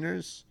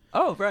containers.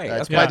 Oh, right.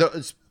 It's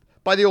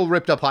by the old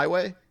ripped up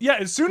highway. Yeah,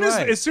 as soon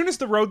as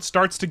the road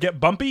starts to get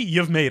bumpy,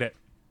 you've made it.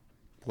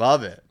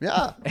 Love it.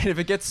 Yeah. And if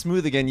it gets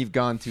smooth again, you've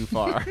gone too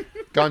far.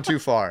 Gone too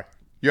far.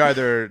 You're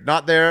either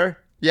not there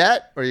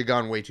yet or you've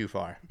gone way too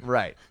far.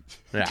 Right.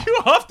 Yeah. Do you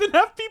often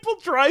have people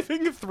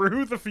driving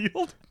through the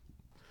field?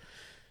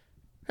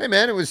 Hey,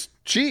 man, it was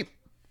cheap.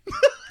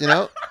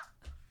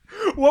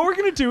 What we're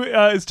going to do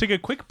is take a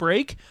quick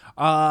break.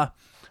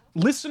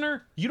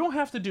 Listener, you don't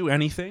have to do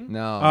anything.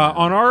 No.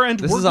 On our end,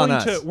 This we're is on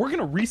going us. we're going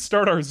to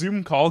restart our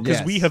Zoom call because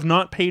Yes. we have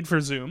not paid for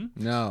Zoom.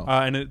 No.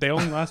 And they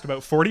only last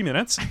about 40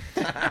 minutes.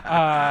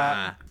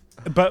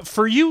 But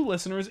for you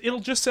listeners, it'll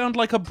just sound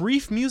like a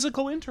brief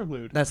musical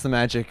interlude. That's the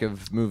magic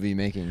of movie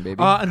making,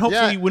 baby. And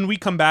hopefully Yeah. when we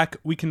come back,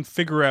 we can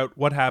figure out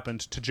what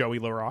happened to Joey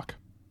LaRock.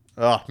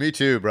 Oh, me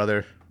too,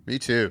 brother. Me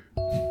too.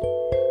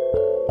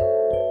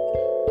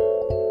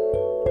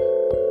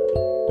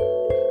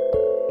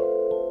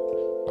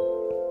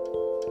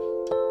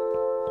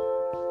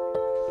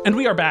 And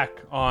we are back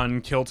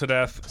on Kill to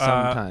Death.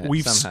 Sometime-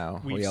 We've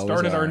somehow. We always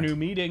started our are. new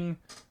meeting.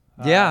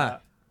 yeah.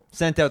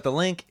 Sent out the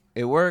link.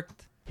 It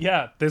worked.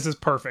 Yeah, this is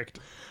perfect.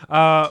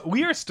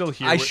 We are still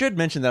here. I should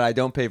mention that I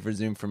don't pay for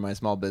Zoom for my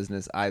small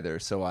business either,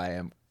 so I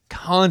am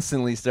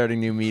constantly starting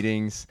new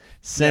meetings,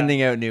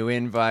 sending out new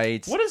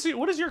invites. What is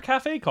your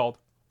cafe called?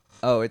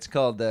 Oh, it's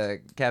called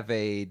the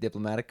Cafe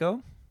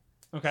Diplomatico,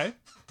 Okay.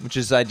 which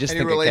is I just Any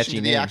think a relation catchy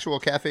to name. the actual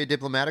Cafe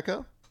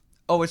Diplomatico?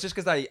 Oh, it's just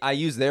because I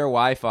use their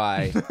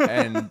Wi-Fi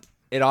and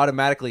it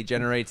automatically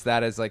generates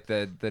that as like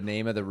the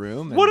name of the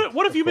room. And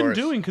What have you been course.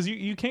 doing? Because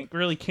you can't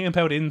really camp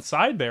out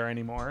inside there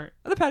anymore.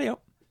 the patio.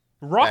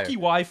 Rocky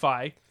Right.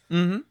 Wi-Fi.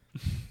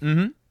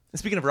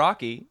 Speaking of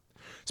Rocky,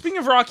 Speaking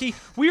of Rocky,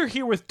 we are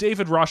here with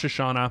David Rosh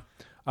Hashanah.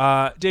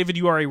 David,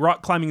 you are a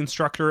rock climbing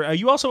instructor.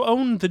 You also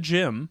own the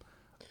gym.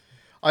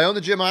 I own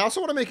the gym. I also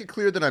want to make it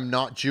clear that I'm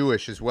not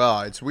Jewish as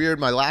well. It's weird.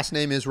 My last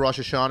name is Rosh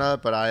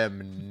Hashanah, but I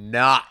am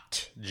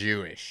not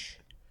Jewish.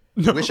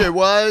 Wish I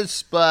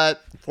was,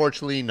 but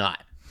fortunately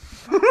not.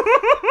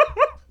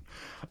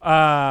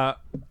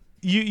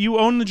 You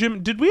own the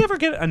gym. Did we ever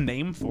get a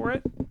name for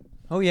it?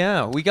 oh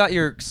yeah, we got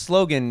your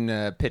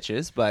slogan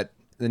pitches, but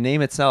the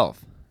name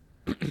itself.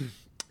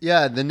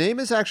 Yeah, the name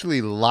is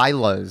actually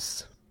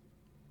Lila's.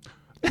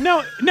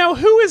 Now,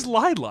 who is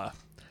Lila?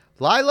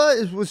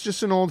 Lila was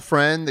just an old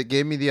friend that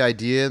gave me the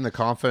idea and the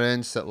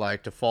confidence that,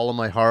 like, to follow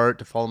my heart,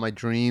 to follow my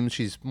dreams.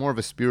 She's more of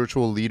a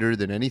spiritual leader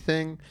than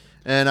anything.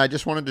 And I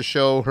just wanted to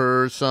show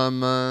her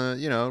some,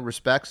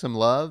 respect, some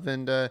love.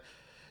 And, a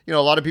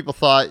lot of people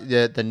thought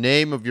that the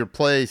name of your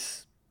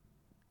place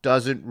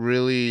doesn't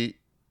really,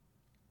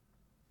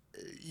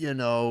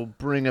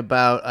 bring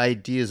about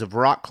ideas of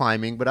rock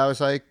climbing. But I was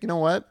like, you know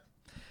what?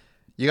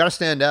 You got to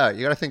stand out.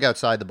 You got to think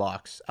outside the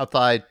box,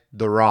 outside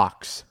the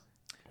rocks.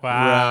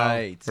 Wow.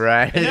 Right.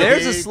 Right.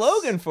 There's a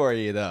slogan for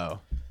you though.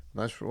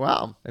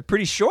 Wow.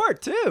 Pretty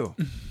short too.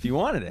 If you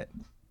wanted it.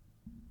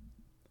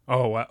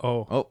 Oh, wow.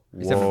 Oh. Oh,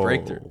 he's having a Whoa.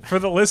 breakthrough. For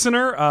the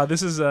listener,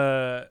 this is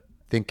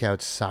Think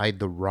outside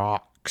the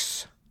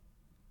rocks.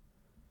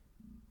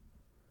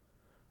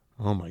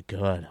 Oh my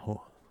God.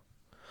 Oh.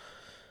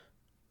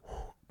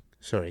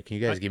 Sorry, can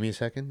you guys give me a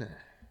second?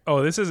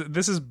 Oh, this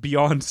is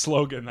beyond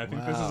slogan. I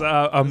think this is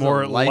a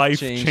more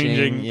Life-changing,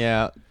 life-changing.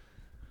 Yeah.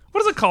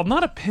 What is it called?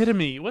 Not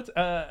epitome. What's do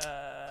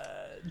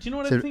you know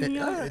what I'm thinking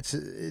of?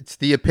 It's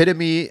the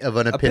epitome of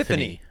an epiphany.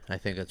 Epiphany. I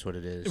think that's what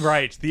it is.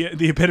 Right. The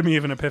epitome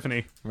of an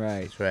epiphany.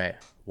 Right. That's right.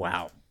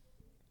 Wow.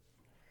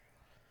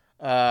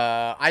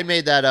 I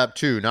made that up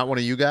too, not one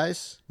of you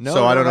guys. No,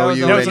 so I don't that know was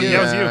you. on me.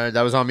 That was you.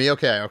 That was on me.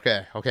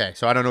 Okay.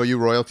 So I don't know you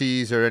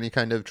royalties or any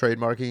kind of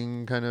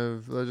trademarking kind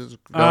of. No,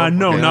 Okay,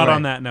 not all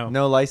on right. that. No.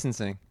 No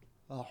licensing.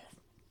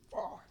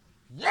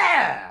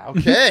 Yeah.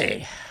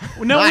 Okay.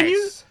 Now, when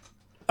you, Nice.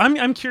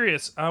 I'm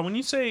curious. When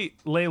you say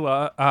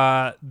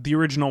Layla, the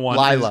original one,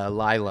 Lila.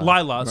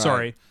 Lila.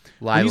 Sorry.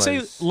 When you say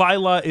Lila's.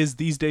 Lila is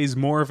these days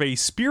more of a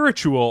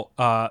spiritual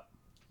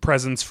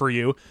presence for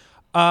you.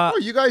 Oh,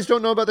 you guys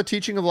don't know about the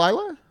teaching of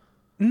Lila?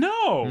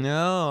 No.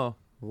 No.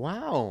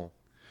 Wow.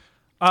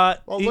 Is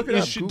look it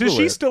up. she, Google does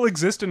she it. still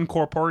exist in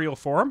corporeal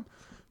form?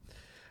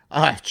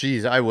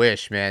 Geez, I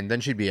wish, man. Then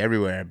she'd be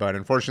everywhere. But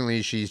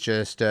unfortunately, she's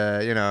just,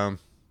 a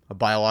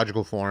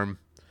biological form.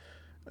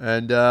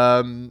 And,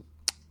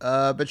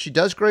 but she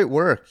does great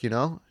work, She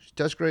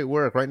does great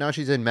work. Right now,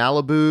 she's in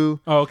Malibu.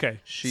 Oh, okay.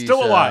 She's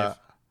Still alive.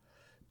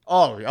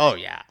 Oh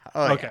yeah.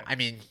 Okay. Yeah. I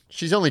mean,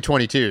 she's only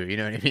 22. You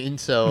know what I mean?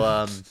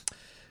 So,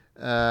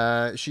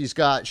 she's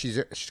got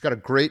a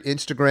great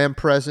Instagram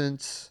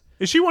presence.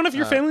 Is she one of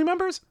your family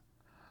members?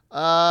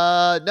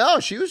 No,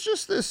 she was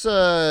just this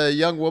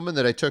young woman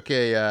that I took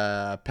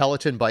a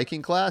Peloton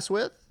biking class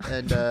with,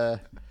 and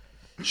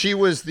she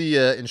was the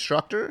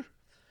instructor.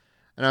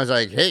 And I was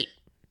like, "Hey,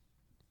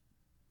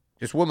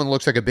 this woman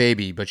looks like a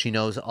baby, but she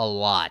knows a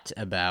lot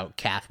about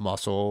calf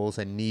muscles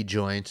and knee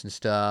joints and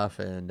stuff."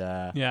 And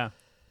Yeah.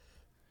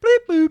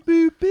 Beep, boop,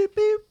 boop, beep,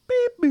 boop,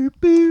 beep, boop,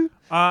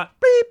 boop.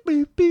 Beep,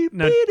 boop, beep,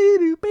 Now,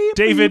 beep, beep,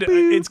 David, beep,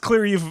 boop. it's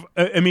clear you've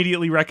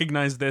immediately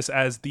recognized this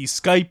as the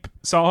Skype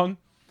song.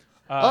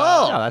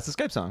 No, that's a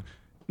Skype song.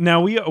 Now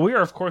we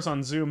are of course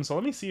on Zoom, so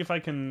let me see if I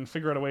can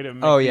figure out a way to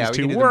make Oh these yeah, we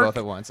two can do work. them both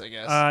at once, I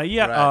guess.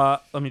 Right.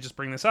 Let me just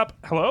bring this up.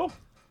 Hello.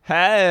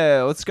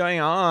 Hey, what's going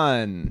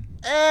on?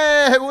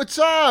 hey, what's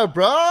up,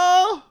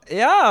 bro?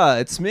 Yeah,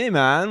 it's me,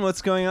 man.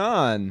 What's going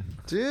on?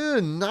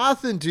 Dude,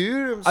 nothing,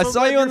 dude. I'm I so saw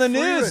glad you on the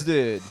you're free news, right-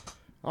 dude.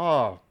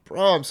 Oh,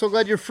 bro, I'm so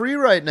glad you're free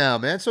right now,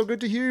 man. So good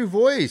to hear your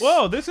voice.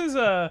 Whoa, this is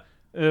for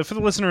the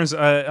listeners,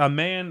 a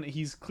man.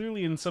 He's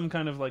clearly in some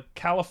kind of like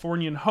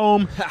Californian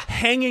home,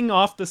 hanging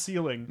off the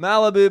ceiling.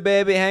 Malibu,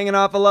 baby, hanging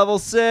off a level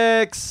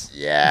 6.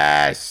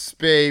 Yes,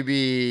 baby.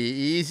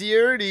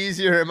 Easier and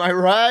easier. Am I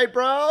right,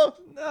 bro?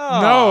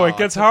 No, it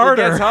gets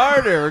harder. It gets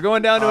harder. We're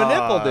going down to a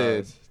nipple,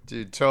 dude.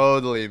 Dude,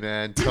 totally,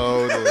 man.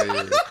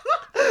 Totally.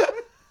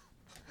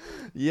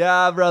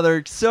 Yeah,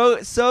 brother. So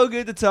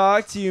good to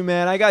talk to you,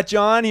 man. I got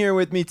John here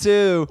with me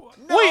too.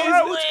 Wait,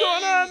 what's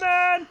going on,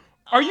 man?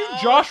 Are you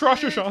Josh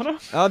Rosh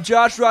Hashanah? I'm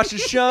Josh Rosh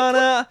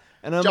Hashanah,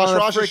 and I'm Josh on a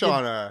Rosh frickin-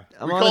 Hashanah.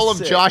 I'm We on call a him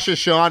sick- Josh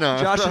Hashanah.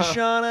 Josh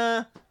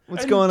Hashanah.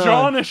 What's And going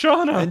John on?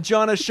 Hashanah. And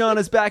John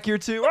Hashanah's back here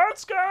too.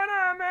 What's going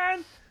on,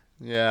 man?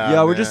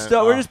 Yeah, We're man.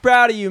 just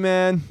proud of you,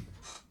 man.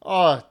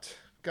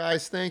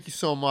 Guys, thank you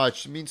so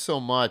much. It means so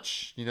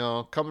much.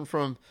 Coming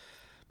from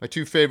my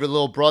two favorite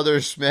little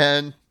brothers,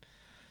 man.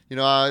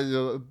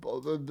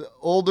 The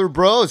older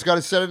bros got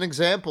to set an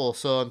example.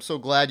 So I'm so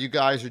glad you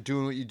guys are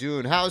doing what you're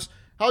doing. How's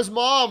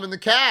mom and the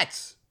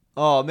cats?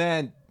 Oh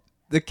man,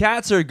 the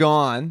cats are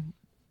gone.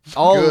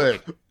 All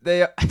Good.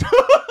 They.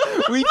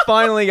 We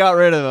finally got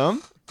rid of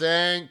them.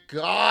 Thank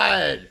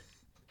God.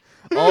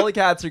 All the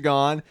cats are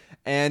gone,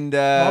 and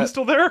Mom's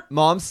still there?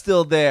 Mom's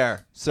still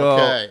there. So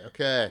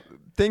Okay.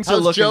 things are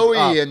How's looking Joey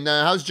up. and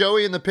how's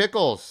Joey and the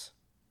Pickles?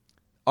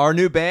 Our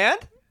new band?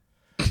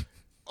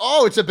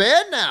 Oh, it's a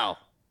band now.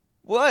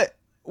 What?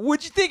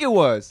 What'd you think it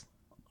was?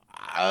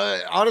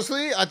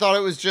 Honestly, I thought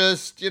it was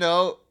just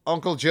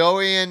Uncle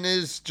Joey and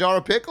his jar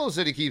of pickles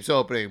that he keeps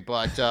opening.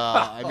 But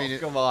I mean,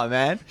 Come on,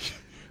 man.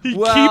 He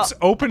Well- keeps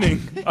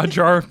opening a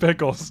jar of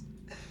pickles.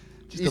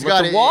 he's to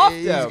got let the waft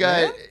he's out,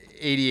 got man.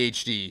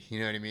 ADHD. You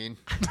know what I mean?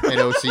 And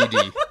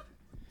OCD.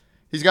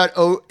 He's got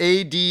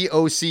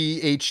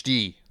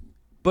ADOCHD.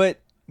 But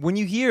when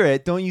you hear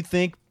it, don't you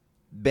think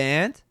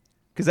band?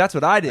 Because that's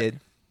what I did.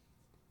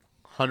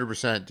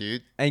 100%,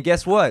 dude. And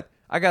guess what?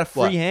 I got a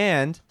free What?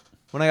 hand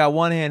when I got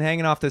one hand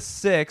hanging off the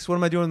 6. What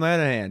am I doing with my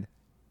other hand?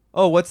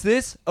 Oh, what's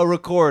this? A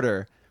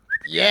recorder.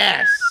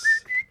 Yes.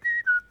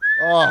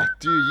 Oh,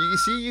 dude, you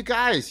see, you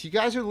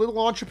guys are little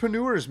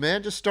entrepreneurs,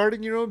 man. Just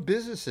starting your own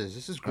businesses.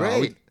 This is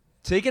great.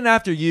 Taking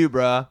after you,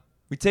 bruh.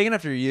 We taking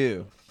after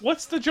you.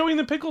 What's the Joey and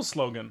the Pickles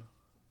slogan?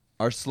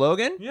 Our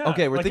slogan? Yeah,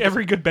 Okay, we're like thinking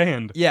every good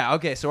band. Yeah,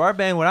 okay. So our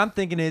band, what I'm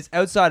thinking is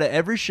outside of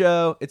every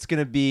show, it's going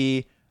to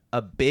be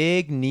a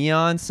big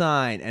neon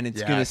sign and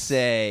it's going to Yes.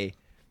 say,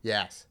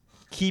 Yes.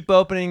 keep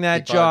opening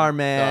that Keep jar, on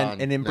man,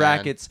 going, and in man.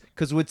 brackets,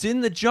 because what's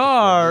in the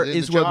jar What's in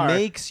is the what jar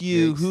makes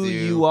you makes who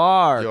you you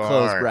are, you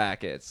close are.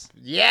 brackets.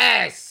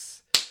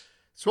 Yes.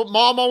 That's what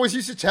Mom always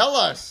used to tell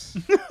us.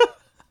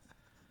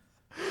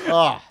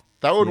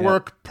 That would Yeah.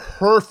 work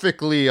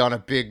perfectly on a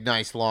big,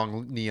 nice,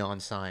 long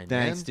neon sign.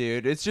 Thanks, man.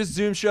 dude. It's just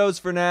Zoom shows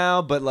for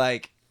now, but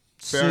like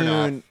Fair soon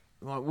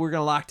enough. we're going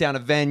to lock down a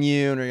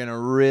venue and we're going to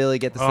really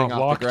get this Oh, thing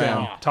off the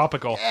ground. lockdown.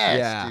 Topical. Yes,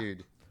 Yeah.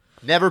 dude.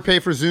 Never pay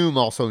for Zoom.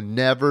 Also,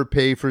 never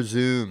pay for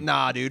Zoom.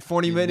 Nah, dude,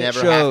 40 You minute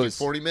never have to. shows.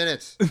 40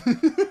 minutes.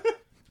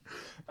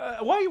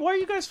 Why are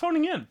you guys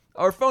phoning in?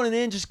 Or phoning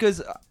in just because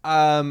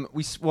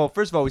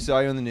first of all, we saw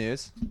you on the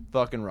news.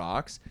 Fucking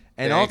rocks.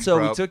 And Thanks, also,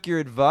 bro. we took your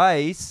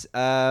advice,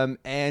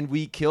 and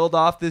we killed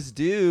off this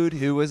dude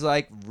who was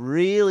like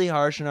really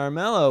harsh and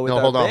Armello with No,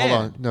 our hold on, band.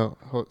 hold on.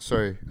 No,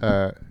 sorry.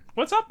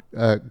 What's up?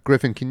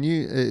 Griffin, can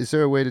you? Is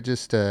there a way to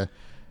just? I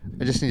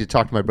just need to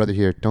talk to my brother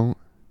here. Don't.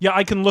 Yeah,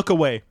 I can look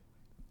away.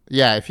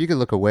 Yeah, if you could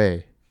look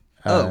away.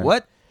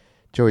 What?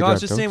 Joey? No, I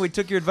was just don't- saying we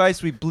took your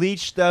advice. We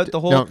bleached out the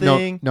whole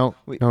thing. No,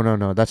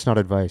 that's not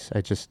advice.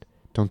 I just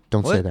don't say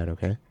What? that,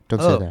 okay?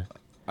 Don't Oh. say that.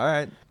 All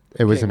right.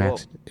 It was Okay, an well-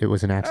 accident. It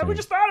was an accident. We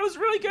just thought it was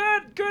really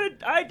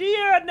good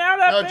idea. Now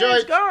that No, band's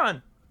George.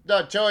 gone.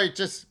 No, Joey,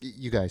 just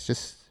you guys,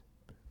 just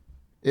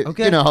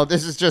Okay. You know,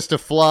 this is just a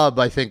flub.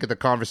 I think of the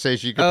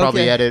conversation. You could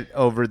probably Okay. edit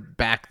over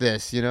back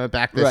this. You know,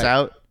 back this Right.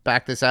 out.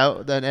 Back this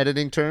out. That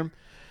editing term.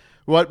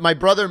 What my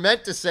brother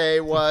meant to say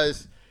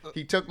was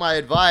he took my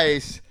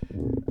advice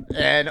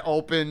and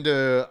opened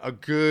a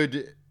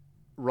good,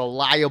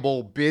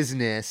 reliable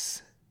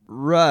business.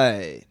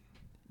 Right.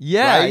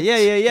 Yeah, Right?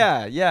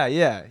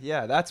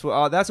 yeah. That's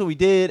what we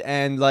did,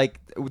 and like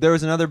there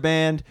was another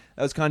band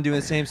that was kind of doing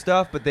the same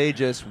stuff, but they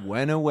just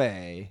went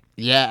away.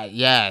 Yeah,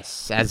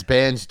 yes, as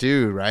bands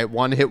do, right?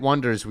 One-hit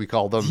wonders, we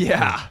call them.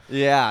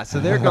 Yeah. So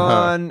they're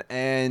gone,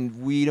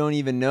 and we don't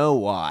even know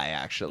why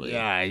actually.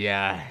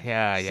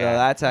 yeah. So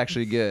that's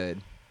actually good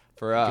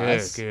for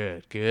us.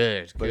 Good.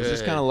 But it's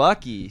just kind of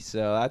lucky,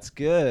 so that's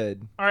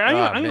good. All right,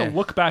 I'm man. gonna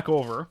look back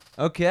over.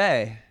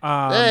 Okay.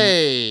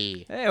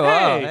 Hey. Hey,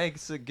 wow. Hey. Hey,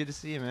 it's good to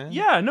see you, man.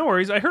 Yeah, no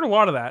worries. I heard a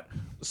lot of that.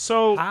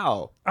 So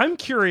How? I'm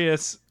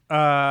curious.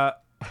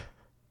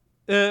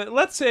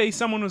 Let's say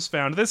someone was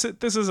found. This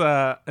is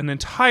an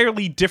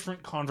entirely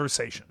different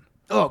conversation.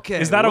 Okay.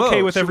 Is that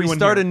okay with Should everyone we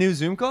start here? a new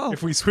Zoom call?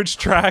 If we switch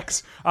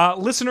tracks,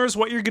 listeners,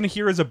 what you're going to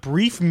hear is a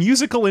brief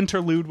musical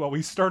interlude while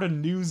we start a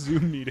new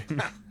Zoom meeting.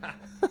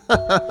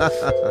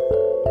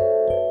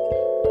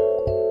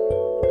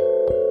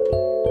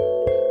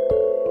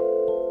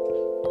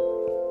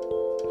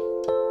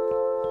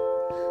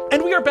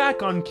 And we are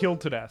back on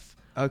Killed to Death.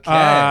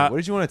 Okay. What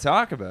did you want to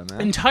talk about,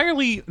 man?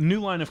 Entirely new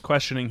line of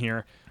questioning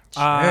here.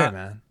 Sure,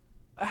 man.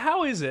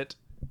 How is it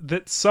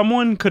that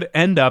someone could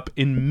end up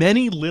in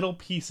many little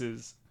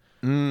pieces?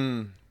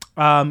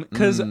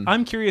 Because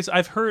I'm curious.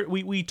 I've heard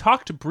we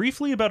talked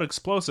briefly about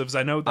explosives.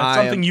 I know that's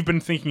something you've been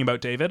thinking about,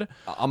 David.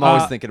 I'm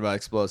always thinking about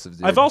explosives,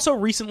 dude. I've also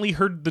recently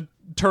heard the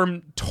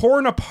term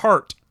 "torn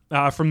apart"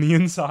 from the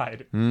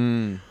inside.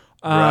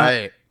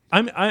 Right.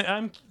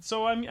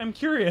 I'm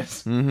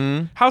curious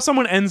how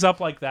someone ends up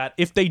like that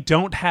if they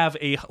don't have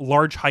a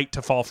large height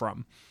to fall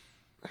from.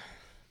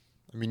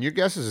 I mean, your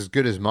guess is as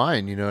good as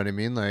mine. You know what I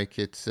mean? Like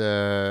it's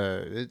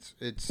a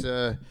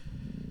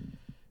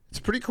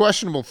pretty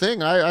questionable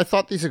thing. I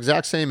thought these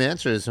exact same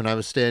answers when I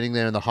was standing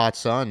there in the hot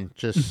sun,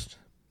 just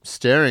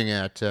staring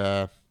at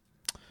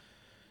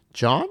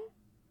John.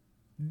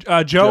 Joey.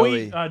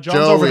 Joey. John's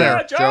over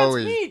there. Joey. John's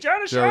Joey. me,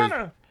 John Joey.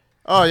 Hashanah.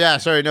 Oh yeah,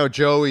 sorry, no,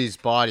 Joey's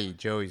body.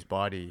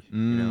 You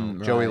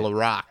know, Joey right.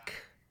 LaRock.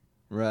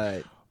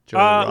 right. Joey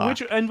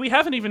LaRock. And we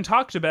haven't even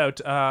talked about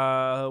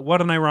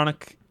what an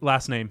ironic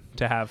last name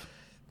to have.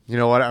 You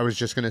know what I was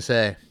just gonna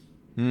say?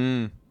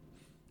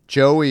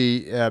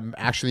 Joey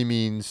actually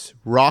means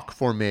rock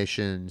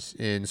formations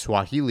in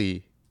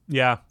Swahili.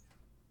 Yeah.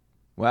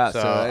 Wow.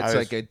 So So, I it's was-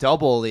 like a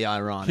doubly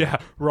ironic. Yeah.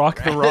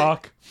 Rock the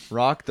rock.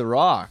 Rock the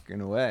rock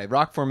in a way.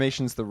 Rock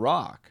formation's the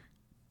rock.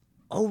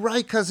 Oh,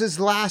 right, because his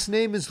last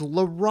name is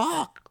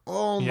LaRock.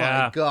 Oh,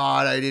 Yeah. my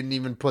God. I didn't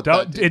even put Du-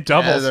 that it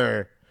doubles.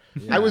 together.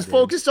 I was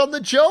focused on the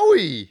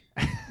Joey.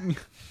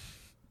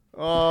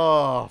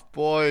 Oh,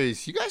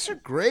 boys. You guys are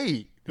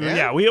great. man.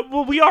 Yeah.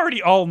 We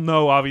already all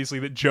know, obviously,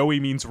 that Joey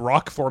means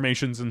rock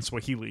formations in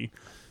Swahili.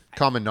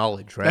 Common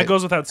knowledge, right? That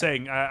goes without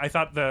saying. I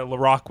thought the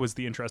LaRock was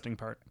the interesting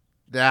part.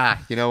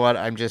 You know what?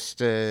 I'm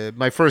just...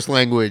 my first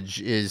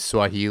language is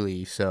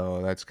Swahili,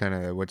 so that's kind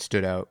of what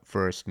stood out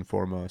first and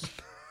foremost.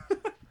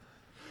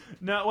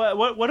 Now,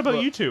 what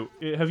about you two?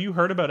 Have you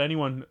heard about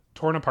anyone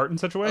torn apart in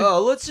such a way?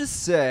 Oh, let's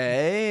just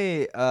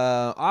say,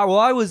 I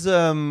was,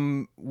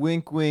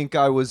 wink, wink,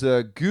 I was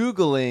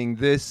Googling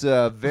this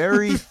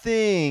very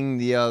thing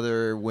the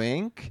other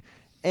wink,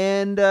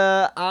 and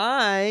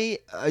I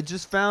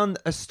just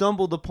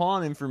stumbled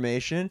upon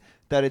information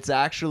that it's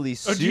actually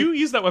Do you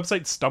use that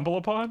website Stumble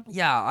Upon?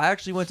 Yeah, I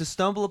actually went to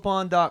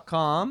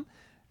stumbleupon.com.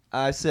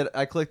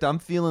 I clicked I'm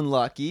feeling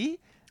lucky.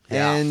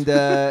 Yeah. And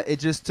it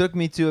just took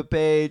me to a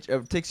page,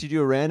 takes you to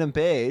a random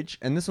page,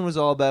 and this one was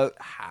all about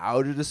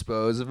how to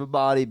dispose of a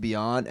body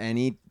beyond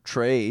any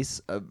trace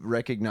of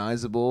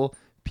recognizable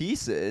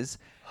pieces.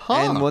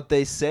 And what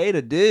they say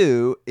to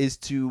do is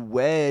to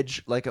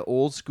wedge like an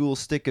old school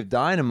stick of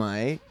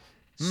dynamite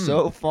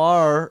so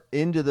far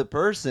into the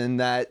person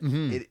that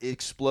it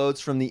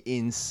explodes from the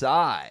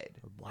inside.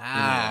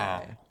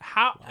 Wow.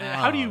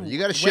 How do you? You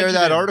got to wedge share it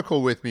that in?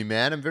 article with me,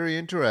 man. I'm very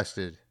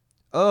interested.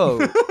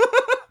 Oh,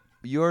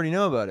 you already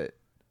know about it.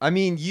 I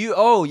mean, you.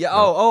 Oh,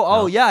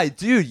 yeah. Yeah,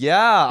 dude.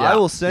 Yeah, I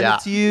will send yeah.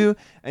 it to you,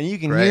 and you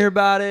can Great. hear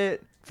about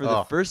it for the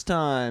Oh. first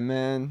time,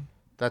 man.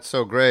 That's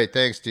so great.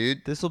 Thanks,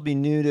 dude. This will be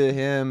new to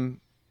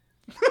him.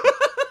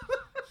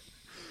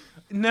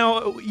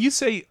 Now, you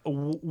say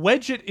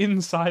wedge it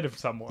inside of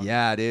someone.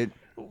 Yeah, dude.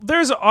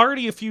 There's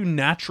already a few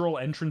natural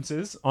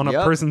entrances on a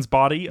Yep. person's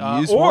body.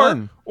 Use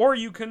one. Or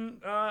you can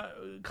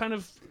kind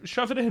of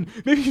shove it in.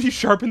 Maybe if you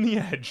sharpen the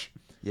edge.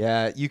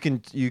 Yeah, you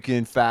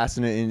can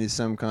fasten it into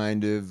some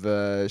kind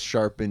of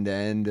sharpened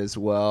end as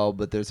well,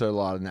 but there's a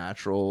lot of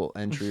natural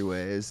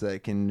entryways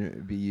that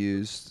can be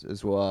used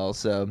as well.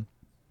 So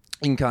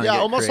you can kind of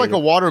almost like a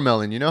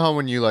watermelon. You know how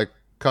when you like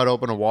cut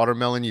open a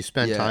watermelon, you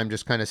spend time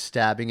just kind of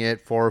stabbing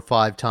it 4 or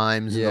 5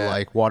 times in the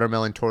like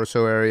watermelon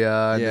torso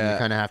area, and then you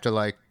kind of have to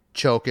like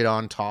choke it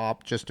on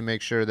top just to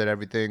make sure that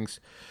everything's,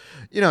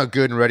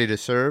 good and ready to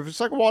serve. It's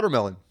like a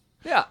watermelon.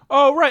 Yeah.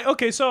 Oh, right.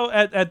 Okay, so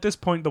at this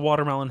point, the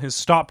watermelon has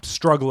stopped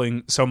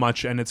struggling so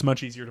much, and it's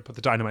much easier to put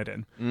the dynamite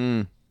in.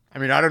 I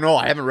mean, I don't know.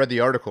 I haven't read the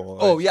article.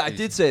 Oh, yeah, I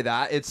did say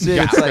that. It's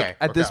like,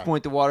 at this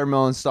point, the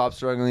watermelon stopped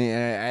struggling,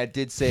 and I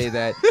did say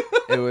that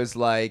it was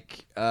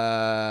like,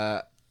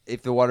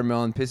 if the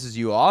watermelon pisses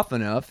you off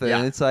enough,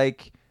 then it's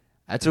like,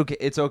 that's okay.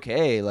 It's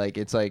okay. Like,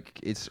 it's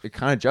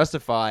kind of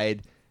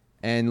justified.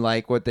 And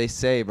like what they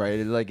say, right?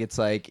 It's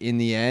like in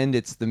the end,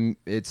 it's the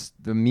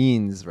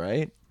means,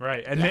 right?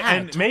 Right, and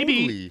totally.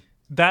 maybe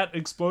that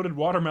exploded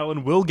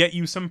watermelon will get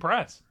you some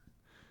press.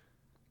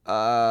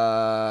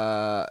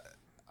 I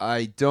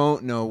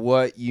don't know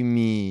what you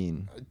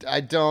mean.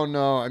 I don't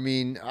know. I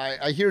mean,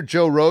 I hear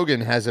Joe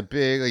Rogan has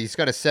he's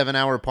got a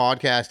 7-hour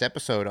podcast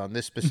episode on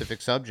this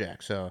specific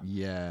subject. So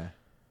Yeah.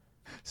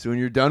 So when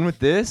you're done with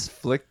this,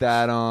 flick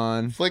that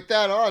on. flick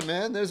that on,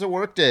 man. There's a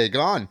work day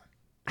gone.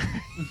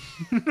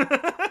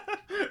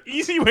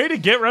 Easy way to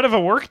get rid of a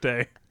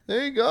workday.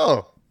 There you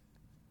go.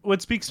 What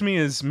speaks to me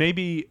is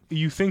maybe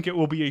you think it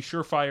will be a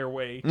surefire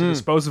way to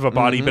dispose of a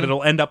body, but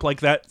it'll end up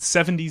like that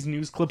 70s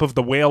news clip of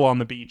the whale on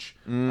the beach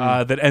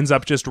that ends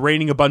up just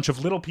raining a bunch of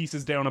little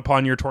pieces down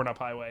upon your torn up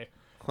highway.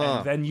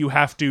 And then you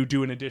have to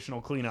do an additional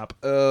cleanup.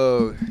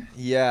 Oh,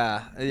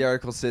 yeah. The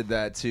article said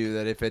that too,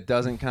 that if it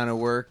doesn't kind of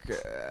work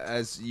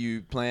as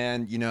you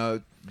planned,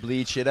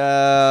 bleach it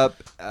up,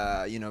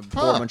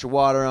 pour a bunch of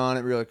water on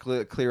it, really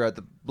clear out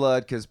the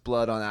blood, because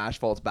blood on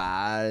asphalt's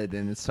bad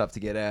and it's tough to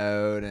get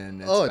out,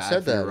 and it's bad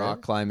said for your that, rock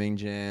right? climbing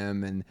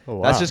gym, and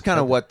Oh, that's wow. just kind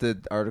of what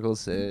the article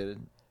said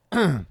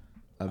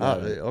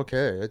about it.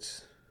 Okay.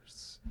 It's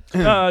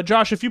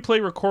Josh, if you play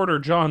recorder,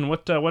 John,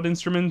 what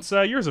instrument's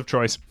yours of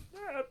choice?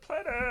 I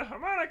play the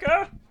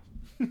harmonica.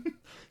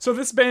 So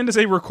this band is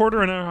a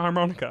recorder and a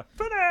harmonica.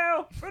 For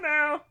now.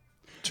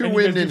 2 And you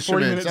wind guys do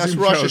 40-minute instruments. Us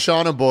Zoom Rosh shows.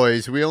 Hashanah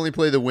boys, we only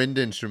play the wind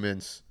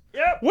instruments.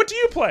 Yeah. What do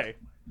you play?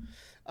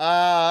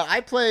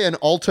 I play an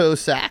alto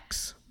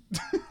sax.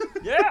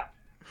 Yeah.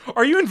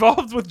 Are you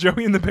involved with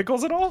Joey and the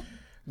Pickles at all?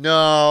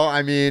 No,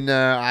 I mean,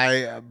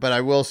 but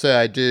I will say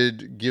I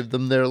did give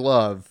them their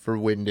love for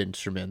wind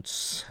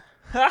instruments.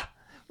 Ha!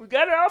 We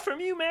got it all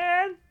from you,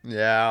 man.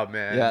 Yeah,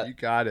 man. Yeah. You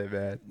got it,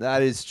 man.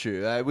 That is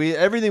true.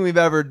 Everything we've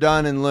ever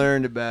done and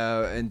learned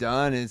about and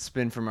done, it's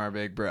been from our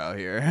big bro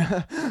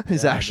here.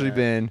 It's actually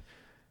been,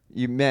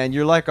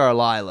 you're like our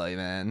Lila,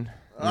 man.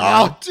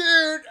 Oh,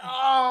 dude.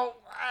 Oh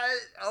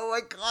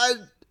my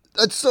God.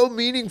 That's so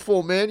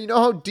meaningful, man. You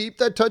know how deep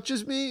that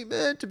touches me,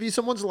 man? To be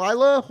someone's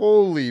Lila?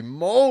 Holy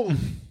moly.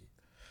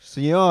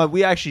 So,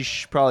 we actually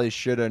probably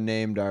should have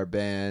named our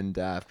band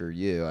after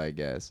you, I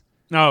guess.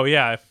 Oh,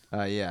 yeah.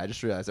 Yeah, I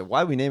just realized that.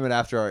 Why we name it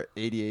after our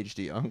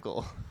ADHD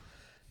uncle?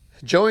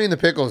 Joey and the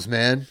Pickles,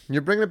 man.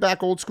 You're bringing it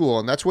back old school,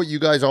 and that's what you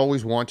guys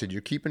always wanted.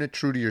 You're keeping it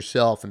true to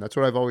yourself, and that's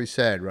what I've always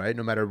said, right?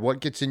 No matter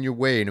what gets in your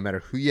way, no matter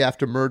who you have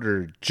to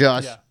murder,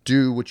 just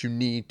do what you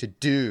need to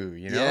do,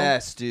 you know?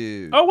 Yes,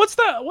 dude. Oh, what's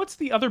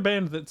the other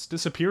band that's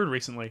disappeared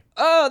recently?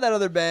 Oh, that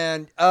other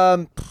band. We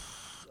don't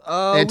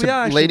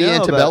actually Lady know,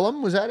 but-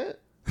 Antebellum, was that it?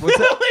 What's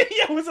that?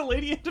 Yeah, was it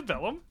Lady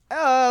Antebellum?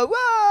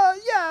 Well,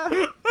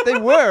 yeah. They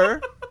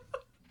were.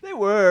 They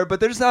were, but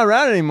they're just not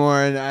around anymore,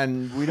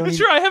 and we don't That's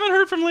even... true. I haven't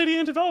heard from Lady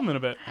Antebellum in a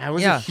bit. I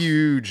was a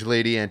huge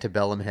Lady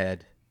Antebellum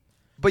head.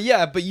 But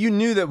yeah, but you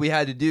knew that we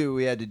had to do,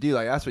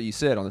 like, that's what you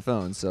said on the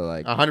phone, so,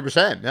 like...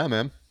 100%. Yeah,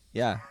 man.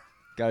 Yeah.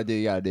 Gotta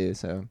do,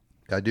 so...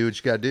 Gotta do what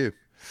you gotta do.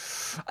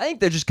 I think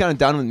they're just kind of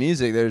done with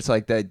music. They're just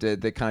like, they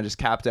kind of just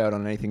capped out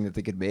on anything that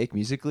they could make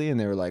musically, and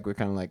they were like, we're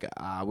kind of like,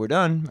 we're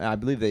done. And I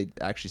believe they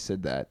actually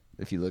said that.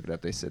 If you look it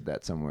up, they said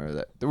that somewhere,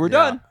 that we're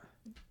done.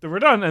 They were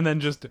done and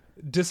then just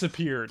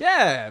disappeared.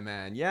 Yeah,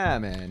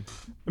 man.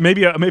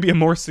 Maybe a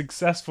more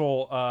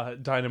successful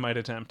dynamite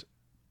attempt.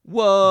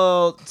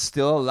 Well,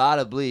 still a lot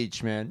of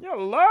bleach, man. Yeah, a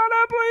lot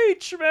of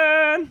bleach,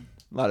 man.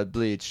 A lot of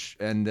bleach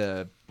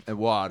and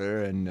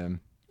water and...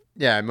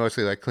 Yeah,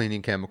 mostly like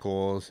cleaning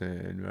chemicals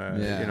and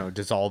Yeah.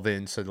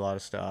 dissolvents and a lot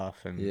of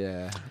stuff. And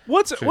yeah.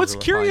 What's There's a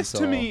curious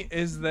fine to me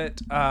is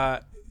that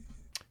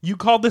you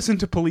called this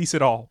into police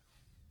at all.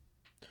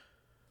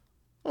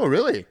 Oh,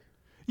 really?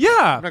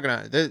 Yeah. I'm not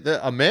gonna.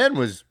 A man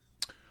was.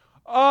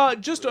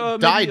 Just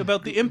Died maybe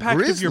about the impact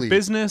of your grisly.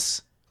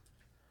 business.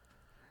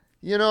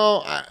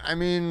 I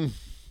mean,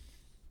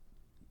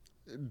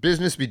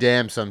 business be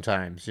damned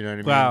sometimes. You know what I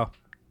mean? Wow.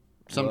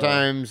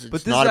 Sometimes But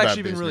it's this not has about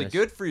actually been really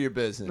business. good for your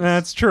business.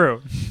 That's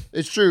true.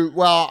 It's true.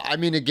 Well, I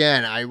mean,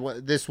 again, it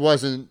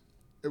wasn't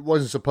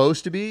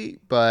supposed to be,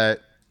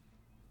 but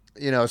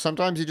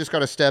sometimes you just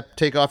got to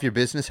take off your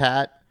business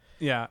hat.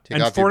 Yeah. Take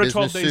And off your 4 to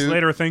 12 business days suit.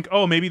 later think,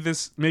 oh, maybe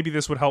this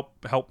would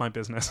help my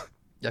business.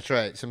 That's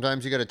right.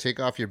 Sometimes you got to take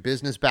off your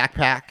business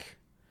backpack.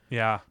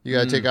 Yeah. You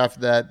got to take off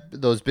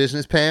those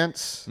business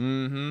pants.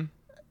 Mm-hmm.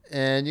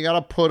 And you got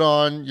to put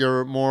on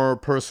your more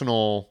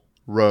personal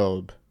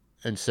robe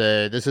and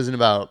say, this isn't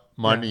about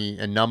money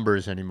and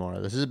numbers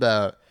anymore. This is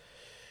about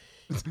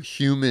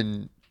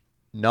human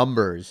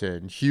numbers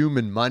and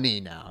human money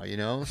now,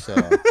 So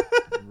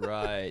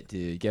Right,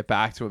 dude. Get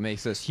back to what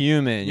makes us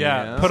human.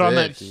 Yeah. You know? Put on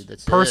That's that it, dude.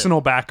 That's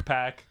personal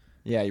backpack.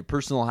 Yeah, your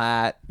personal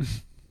hat.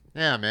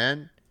 yeah,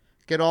 man.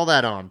 Get all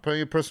that on. Put on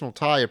your personal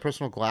tie, your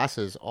personal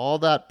glasses, all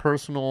that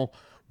personal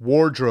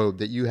wardrobe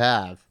that you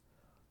have.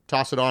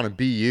 Toss it on and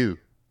be you.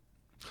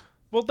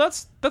 Well,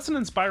 that's an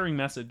inspiring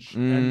message,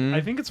 and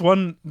I think it's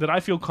one that I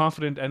feel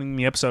confident ending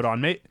the episode on.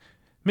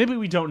 Maybe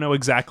we don't know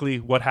exactly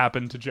what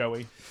happened to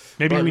Joey.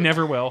 Maybe we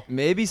never will.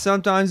 Maybe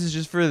sometimes it's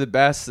just for the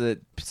best that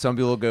some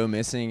people go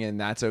missing, and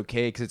that's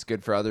okay because it's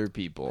good for other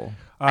people.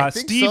 I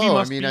think Steve, so. you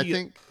must I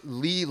think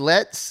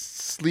let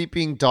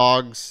sleeping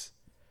dogs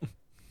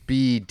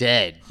be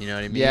dead. You know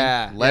what I mean?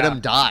 Yeah. Let them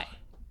die.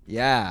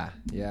 Yeah.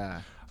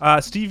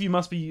 Steve, you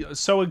must be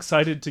so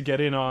excited to get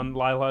in on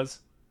Lila's.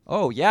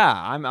 Oh yeah,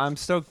 I'm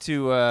stoked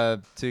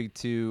to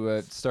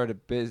start a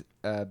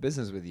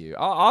business with you.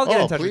 I'll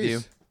get in touch with you.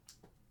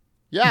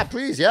 Yeah,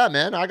 please. Yeah,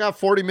 man. I got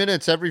 40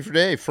 minutes every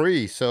day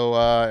free. So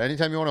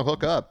anytime you want to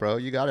hook up, bro,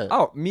 you got it.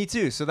 Oh, me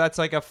too. So that's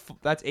like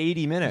that's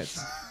 80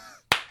 minutes.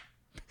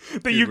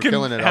 That you we're can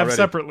killing it have already.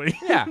 separately.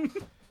 Yeah.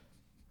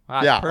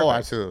 Wow, yeah. perfect. Oh,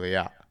 absolutely.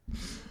 Yeah.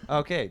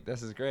 Okay,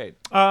 this is great.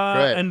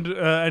 Great. And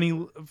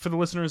for the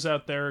listeners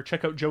out there,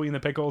 check out Joey and the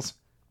Pickles.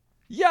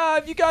 Yeah,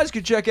 if you guys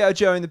could check out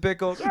Joey and the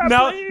Pickles.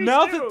 Now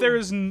that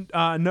there's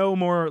no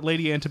more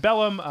Lady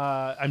Antebellum,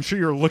 I'm sure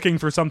you're looking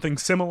for something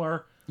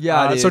similar.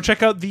 Yeah, dude. so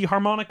check out the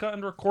harmonica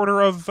and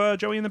recorder of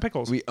Joey and the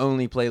Pickles. We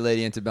only play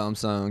Lady Antebellum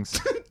songs.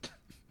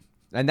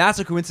 And that's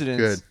a coincidence.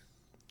 Good.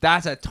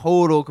 That's a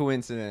total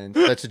coincidence.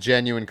 That's a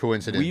genuine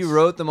coincidence. We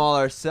wrote them all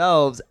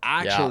ourselves,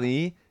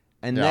 actually,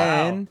 and Yeah.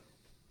 then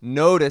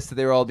noticed that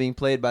they were all being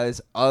played by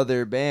this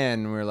other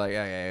band. And we were like,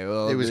 okay,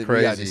 well, It was we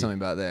gotta do crazy. something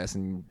about this.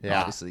 And Yeah.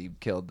 obviously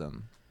killed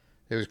them.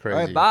 It was All crazy.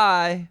 right,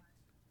 bye.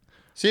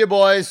 See you,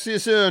 boys. See you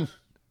soon.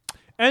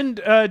 And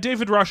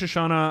David Rosh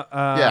Hashanah,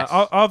 Yes.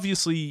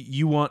 obviously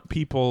you want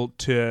people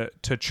to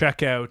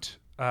check out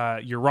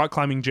your rock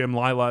climbing gym,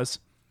 Lila's.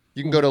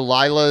 You can go to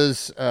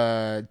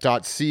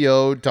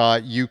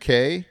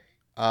lilas.co.uk.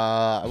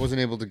 I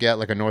wasn't able to get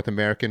like a North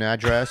American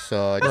address,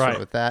 so I just Right. went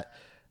with that.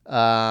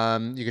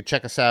 You can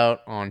check us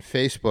out on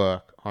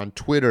Facebook, on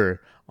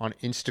Twitter, on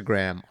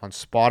Instagram, on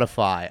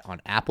Spotify,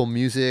 on Apple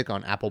Music,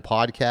 on Apple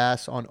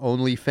Podcasts, on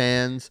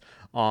OnlyFans,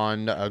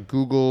 on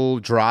Google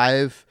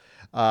Drive.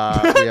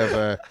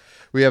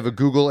 We have a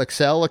Google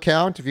Excel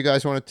account. If you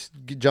guys want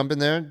to jump in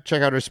there and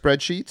check out our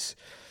spreadsheets.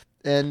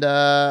 And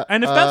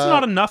And if that's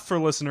not enough for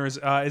listeners,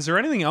 is there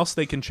anything else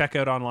they can check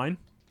out online?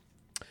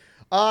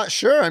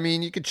 Sure. I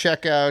mean, you could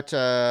check out,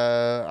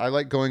 I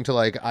like going to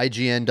like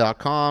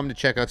IGN.com to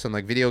check out some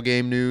like video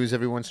game news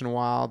every once in a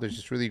while. There's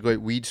this really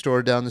great weed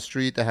store down the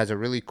street that has a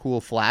really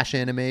cool Flash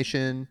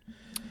animation.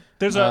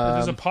 There's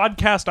a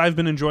podcast I've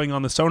been enjoying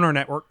on the Sonar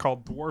Network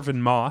called Dwarven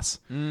Moss.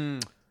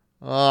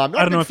 I'm not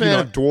I don't a know big if you fan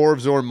know of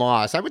dwarves or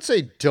moss. I would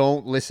say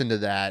don't listen to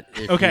that.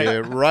 If Okay.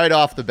 right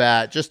off the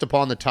bat, just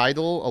upon the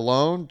title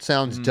alone,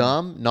 sounds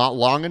dumb, not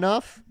long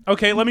enough.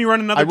 Okay, let me run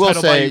another I will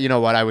title by say, you. you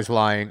know what? I was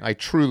lying. I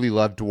truly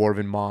love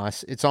Dwarven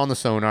Moss. It's on the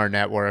Sonar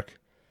Network.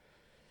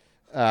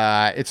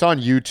 It's on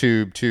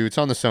YouTube too. It's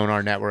on the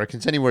Sonar Network.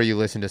 It's anywhere you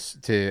listen to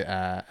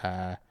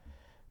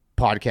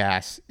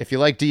podcasts. If you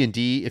like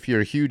D&D, if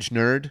you're a huge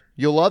nerd,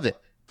 you'll love it.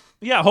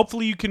 Yeah,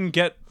 hopefully you can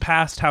get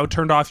past how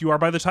turned off you are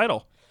by the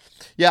title.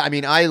 Yeah, I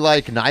mean, I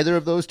like neither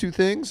of those two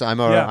things. I'm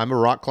a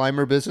rock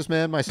climber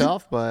businessman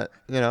myself, but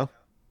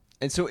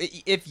And so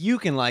if you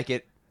can like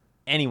it,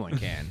 anyone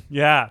can.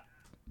 Yeah.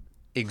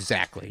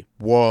 exactly.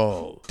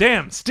 Whoa.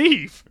 Damn,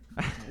 Steve.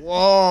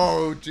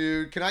 Whoa,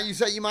 dude. Can I use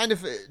that? You mind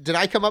if did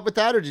I come up with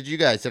that or did you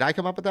guys? Did I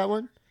come up with that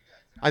one?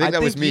 I think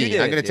that was think you me.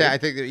 did, I'm gonna dude.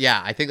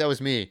 I think that was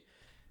me.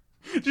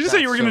 Did you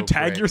say you were going to so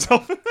tag great.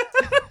 yourself?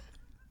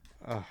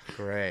 Oh,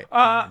 great.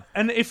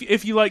 And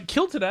if you like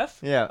Kill to Death,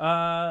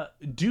 Yeah.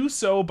 do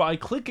so by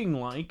clicking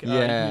like. You can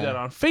Yeah. do that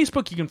on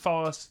Facebook. You can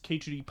follow us,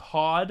 K2D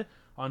Pod,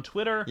 on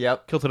Twitter.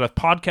 Yep. Kill to Death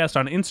Podcast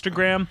on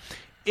Instagram.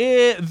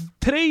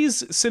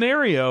 Today's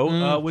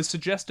scenario was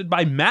suggested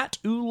by Matt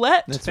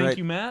Oulette. Thank right.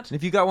 you, Matt. And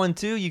if you got one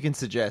too, you can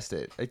suggest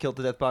it at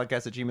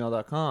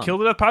killtodeathpodcast@gmail.com. Kill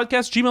to Death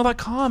Podcast,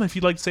 gmail.com if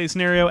you'd like to say a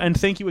scenario. And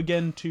thank you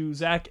again to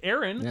Zach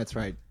Aaron That's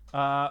right.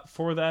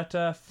 for that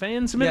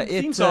fan Yeah, submitted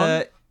theme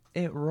song.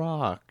 it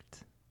rocked.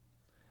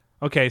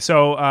 Okay,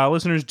 so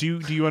listeners, do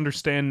you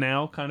understand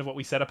now kind of what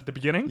we set up at the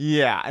beginning?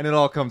 Yeah, and it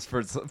all comes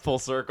full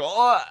circle.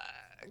 Oh,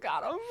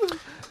 got him.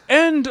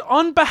 And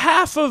on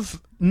behalf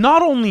of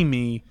not only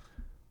me,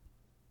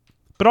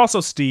 But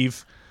also,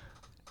 Steve,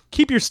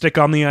 keep your stick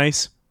on the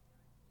ice.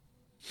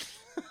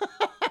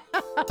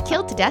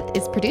 Killed to Death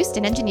is produced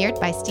and engineered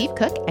by Steve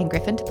Cook and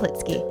Griffin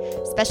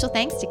Toplitsky. Special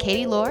thanks to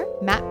Katie Lohr,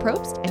 Matt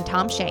Probst, and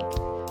Tom Shank.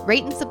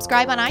 Rate and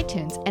subscribe on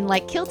iTunes and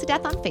like Killed to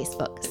Death on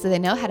Facebook so they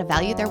know how to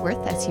value their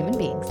worth as human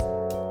beings.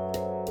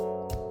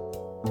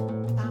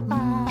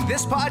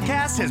 This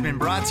podcast has been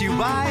brought to you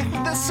by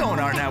the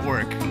Sonar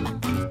Network.